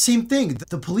 And same thing,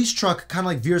 the police truck kind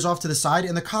of veers off to the side,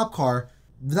 and the cop car,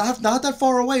 not that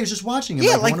far away, is just watching him.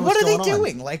 Yeah, what are they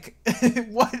doing?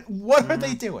 What are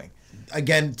they doing?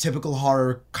 Again, typical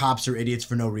horror cops are idiots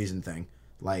for no reason thing.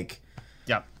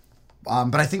 Yep.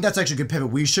 But I think that's actually a good pivot.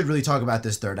 We should really talk about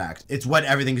this third act. It's what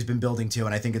everything has been building to,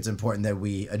 and I think it's important that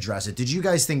we address it. Did you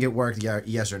guys think it worked?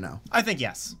 Yes or no? I think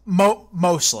yes.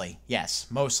 Mostly. Yes,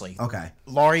 mostly. Okay.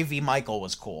 Laurie v. Michael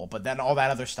was cool, but then all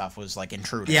that other stuff was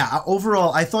intruding. Yeah,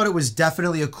 overall, I thought it was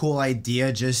definitely a cool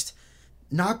idea, just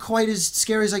not quite as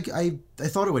scary as I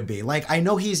thought it would be. I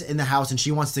know he's in the house and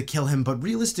she wants to kill him, but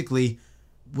realistically,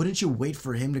 wouldn't you wait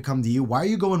for him to come to you? Why are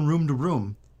you going room to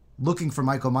room looking for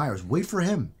Michael Myers? Wait for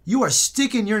him. You are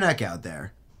sticking your neck out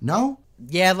there. No?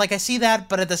 Yeah, like I see that,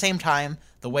 but at the same time,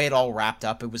 the way it all wrapped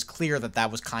up, it was clear that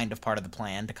that was kind of part of the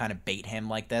plan to kind of bait him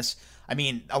like this. I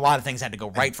mean, a lot of things had to go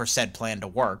right for said plan to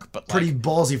work, but pretty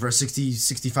ballsy for a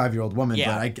 65-year-old woman,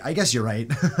 yeah. But I guess you're right.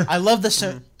 I love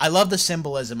the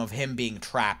symbolism of him being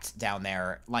trapped down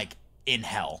there, like, in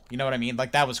hell. You know what I mean?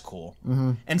 Like, that was cool.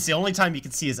 And it's the only time you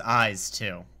can see his eyes,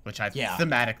 too, which I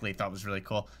thematically thought was really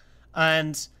cool.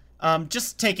 And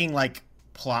just taking, like,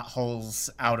 plot holes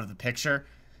out of the picture,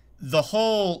 the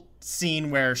whole scene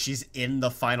where she's in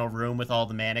the final room with all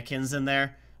the mannequins in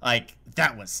there, like,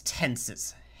 that was tense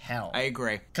as hell. I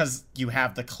agree. Because you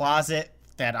have the closet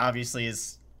that obviously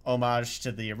is homage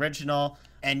to the original,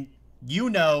 and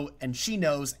you know, and she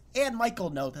knows, and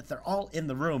Michael know that they're all in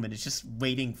the room, and it's just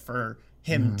waiting for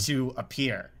him to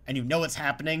appear. And you know it's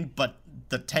happening, but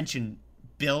the tension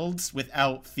builds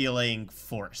without feeling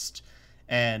forced.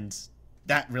 And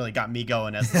that really got me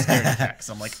going as the scaredy cat, because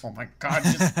I'm like, oh my god,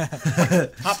 just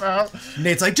pop out.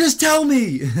 Nate's like, just tell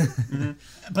me.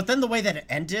 But then the way that it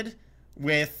ended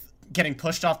with getting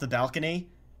pushed off the balcony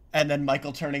and then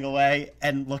Michael turning away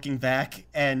and looking back,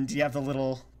 and you have the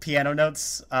little piano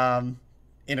notes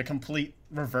in a complete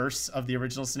reverse of the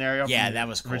original scenario. Yeah, that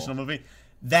was cool. Original movie.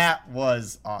 That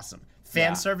was awesome.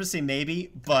 Fan servicey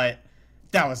maybe, but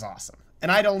that was awesome.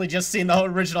 And I'd only just seen the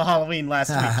original Halloween last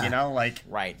week, you know? Like,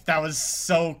 right. That was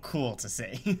so cool to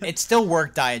see. It still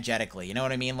worked diegetically, you know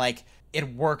what I mean? Like,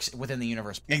 it works within the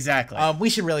universe. Exactly. We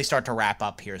should really start to wrap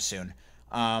up here soon.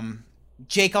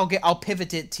 Jake, I'll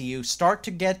pivot it to you. Start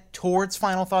to get towards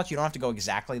final thoughts. You don't have to go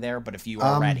exactly there, but if you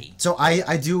are ready. So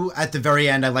I do, at the very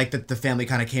end, I like that the family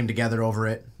kind of came together over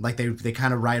it. Like, they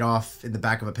kind of ride off in the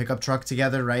back of a pickup truck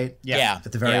together, right? Yeah.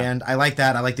 At the very end. I like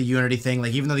that. I like the unity thing.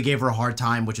 Like, even though they gave her a hard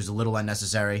time, which is a little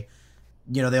unnecessary,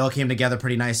 you know, they all came together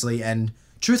pretty nicely. And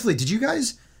truthfully, did you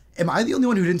guys... Am I the only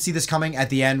one who didn't see this coming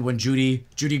at the end when Judy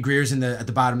Greer's at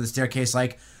the bottom of the staircase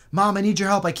like, Mom, I need your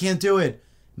help. I can't do it.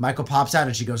 Michael pops out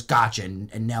and she goes, gotcha,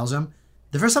 and nails him.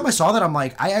 The first time I saw that, I'm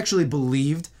like, I actually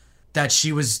believed that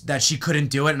she couldn't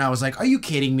do it, and I was like, are you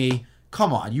kidding me?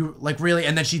 Come on, you, like, really?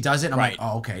 And then she does it, and I'm like,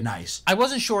 oh, okay, nice. I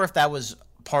wasn't sure if that was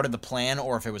part of the plan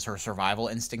or if it was her survival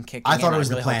instinct kicking in. I thought it was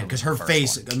the plan, because her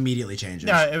face immediately changes.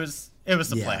 No, it was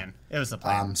the plan. It was the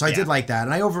plan. So I did like that,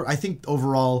 and I think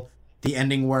overall the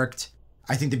ending worked.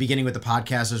 I think the beginning with the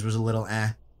podcasters was a little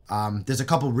There's a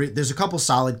couple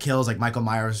solid kills, like Michael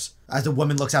Myers, as the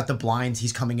woman looks out the blinds,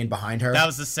 he's coming in behind her. That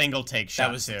was the single take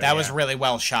shot. That was really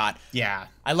well shot. Yeah.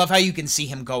 I love how you can see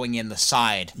him going in the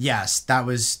side. Yes, that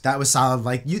was solid.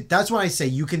 Like, that's when I say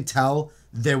you can tell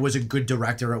there was a good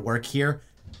director at work here.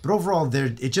 But overall,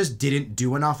 it just didn't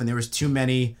do enough, and there was too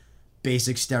many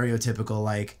basic stereotypical,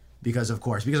 like, because of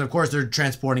course they're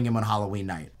transporting him on Halloween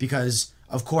night. Because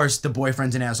of course the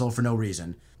boyfriend's an asshole for no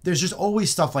reason. There's just always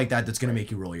stuff like that that's going to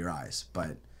make you roll your eyes.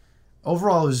 But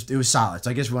overall, it was solid.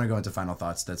 So I guess we want to go into final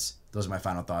thoughts. Those are my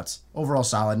final thoughts. Overall,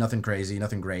 solid. Nothing crazy.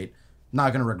 Nothing great.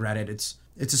 Not going to regret it.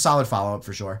 It's a solid follow-up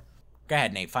for sure. Go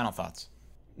ahead, Nate. Final thoughts.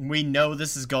 We know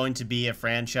this is going to be a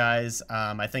franchise.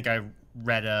 I think I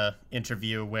read a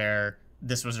interview where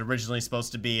this was originally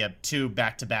supposed to be 2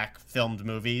 back-to-back filmed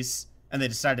movies, and they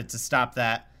decided to stop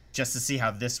that just to see how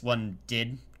this one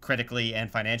did critically and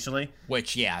financially.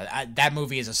 Which, that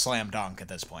movie is a slam dunk at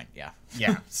this point, yeah.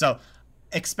 Yeah, so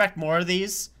expect more of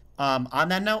these. On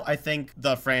that note, I think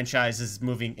the franchise is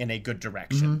moving in a good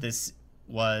direction. This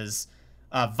was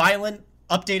violent,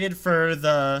 updated for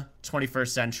the 21st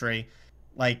century.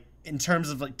 Like, in terms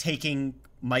of like taking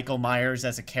Michael Myers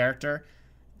as a character,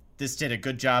 this did a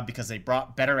good job because they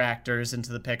brought better actors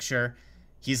into the picture.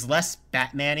 He's less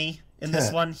Batman-y in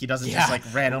this one. He doesn't just like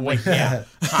randomly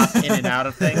pop in and out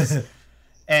of things.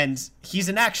 And he's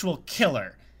an actual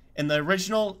killer. In the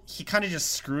original, he kind of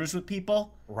just screws with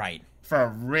people. Right. For a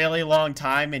really long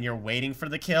time, and you're waiting for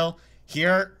the kill.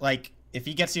 Here, like, if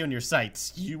he gets you in your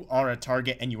sights, you are a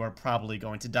target and you are probably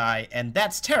going to die. And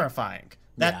that's terrifying.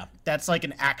 That's like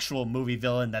an actual movie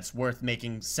villain that's worth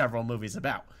making several movies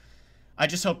about. I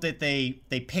just hope that they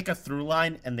pick a through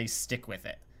line and they stick with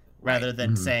it. Rather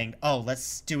than saying, oh,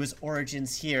 let's do his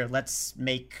origins here. Let's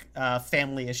make a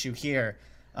family issue here.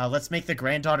 Let's make the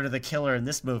granddaughter the killer in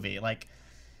this movie. Like,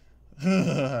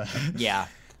 yeah.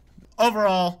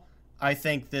 Overall, I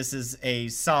think this is a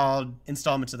solid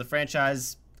installment to the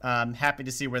franchise. I'm happy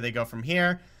to see where they go from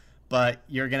here. But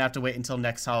you're going to have to wait until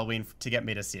next Halloween to get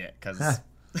me to see it. Because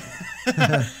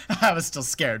I was still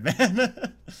scared,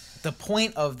 man. The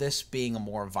point of this being a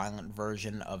more violent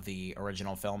version of the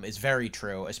original film is very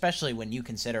true, especially when you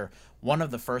consider one of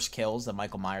the first kills that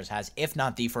Michael Myers has, if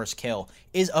not the first kill,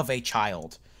 is of a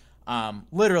child.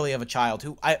 Literally of a child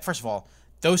who, first of all,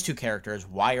 those two characters,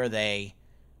 why are they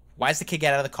Why does the kid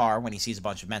get out of the car when he sees a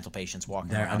bunch of mental patients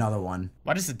walking around? Another one.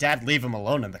 Why does the dad leave him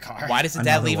alone in the car? Why does the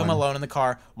dad leave him alone in the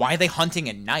car? Why are they hunting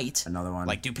at night? Another one.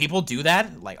 Like, do people do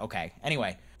that? Like, okay.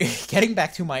 Anyway, getting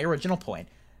back to my original point,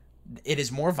 it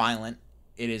is more violent.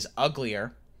 It is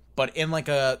uglier, but in like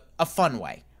a fun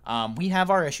way. We have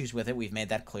our issues with it. We've made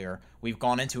that clear. We've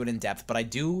gone into it in depth, but I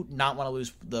do not want to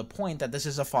lose the point that this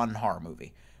is a fun horror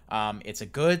movie. It's a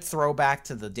good throwback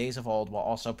to the days of old while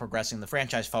also progressing the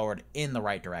franchise forward in the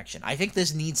right direction. I think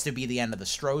this needs to be the end of the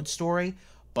Strode story,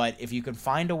 but if you can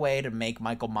find a way to make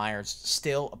Michael Myers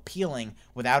still appealing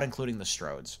without including the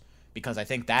Strodes, because I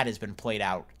think that has been played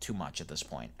out too much at this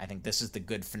point. I think this is the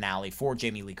good finale for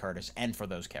Jamie Lee Curtis and for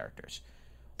those characters.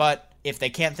 But if they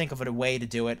can't think of a way to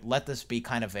do it, let this be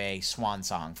kind of a swan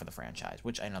song for the franchise,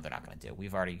 which I know they're not going to do.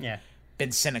 We've already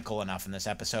been cynical enough in this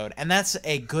episode. And that's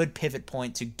a good pivot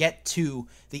point to get to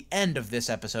the end of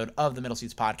this episode of the Middle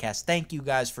Seats Podcast. Thank you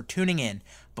guys for tuning in.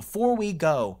 Before we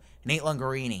go, Nate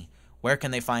Lungarini, where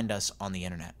can they find us on the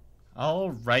internet?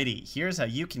 Alrighty, here's how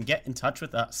you can get in touch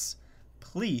with us.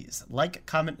 Please like,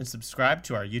 comment, and subscribe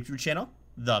to our YouTube channel,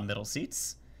 The Middle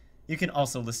Seats. You can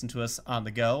also listen to us on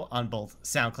the go on both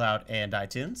SoundCloud and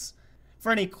iTunes.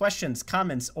 For any questions,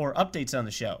 comments, or updates on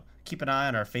the show, keep an eye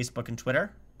on our Facebook and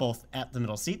Twitter, both at The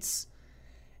Middle Seats.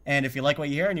 And if you like what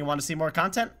you hear and you want to see more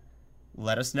content,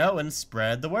 let us know and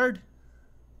spread the word.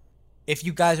 If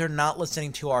you guys are not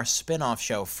listening to our spin-off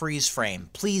show, Freeze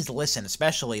Frame, please listen,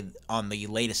 especially on the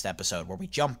latest episode where we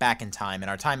jump back in time in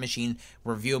our time machine,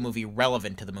 review a movie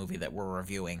relevant to the movie that we're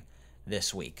reviewing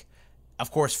this week. Of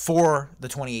course, for the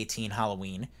 2018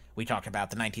 Halloween, we talked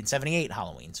about the 1978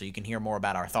 Halloween, so you can hear more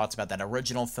about our thoughts about that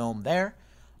original film there.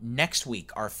 Next week,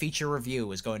 our feature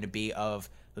review is going to be of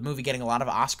the movie getting a lot of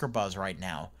Oscar buzz right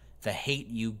now, The Hate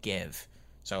U Give.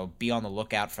 So be on the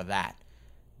lookout for that.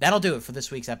 That'll do it for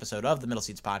this week's episode of the Middle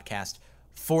Seats Podcast.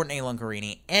 For Nate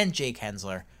Lungarini and Jake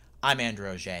Hensler, I'm Andrew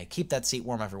Auger. Keep that seat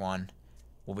warm, everyone.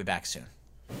 We'll be back soon.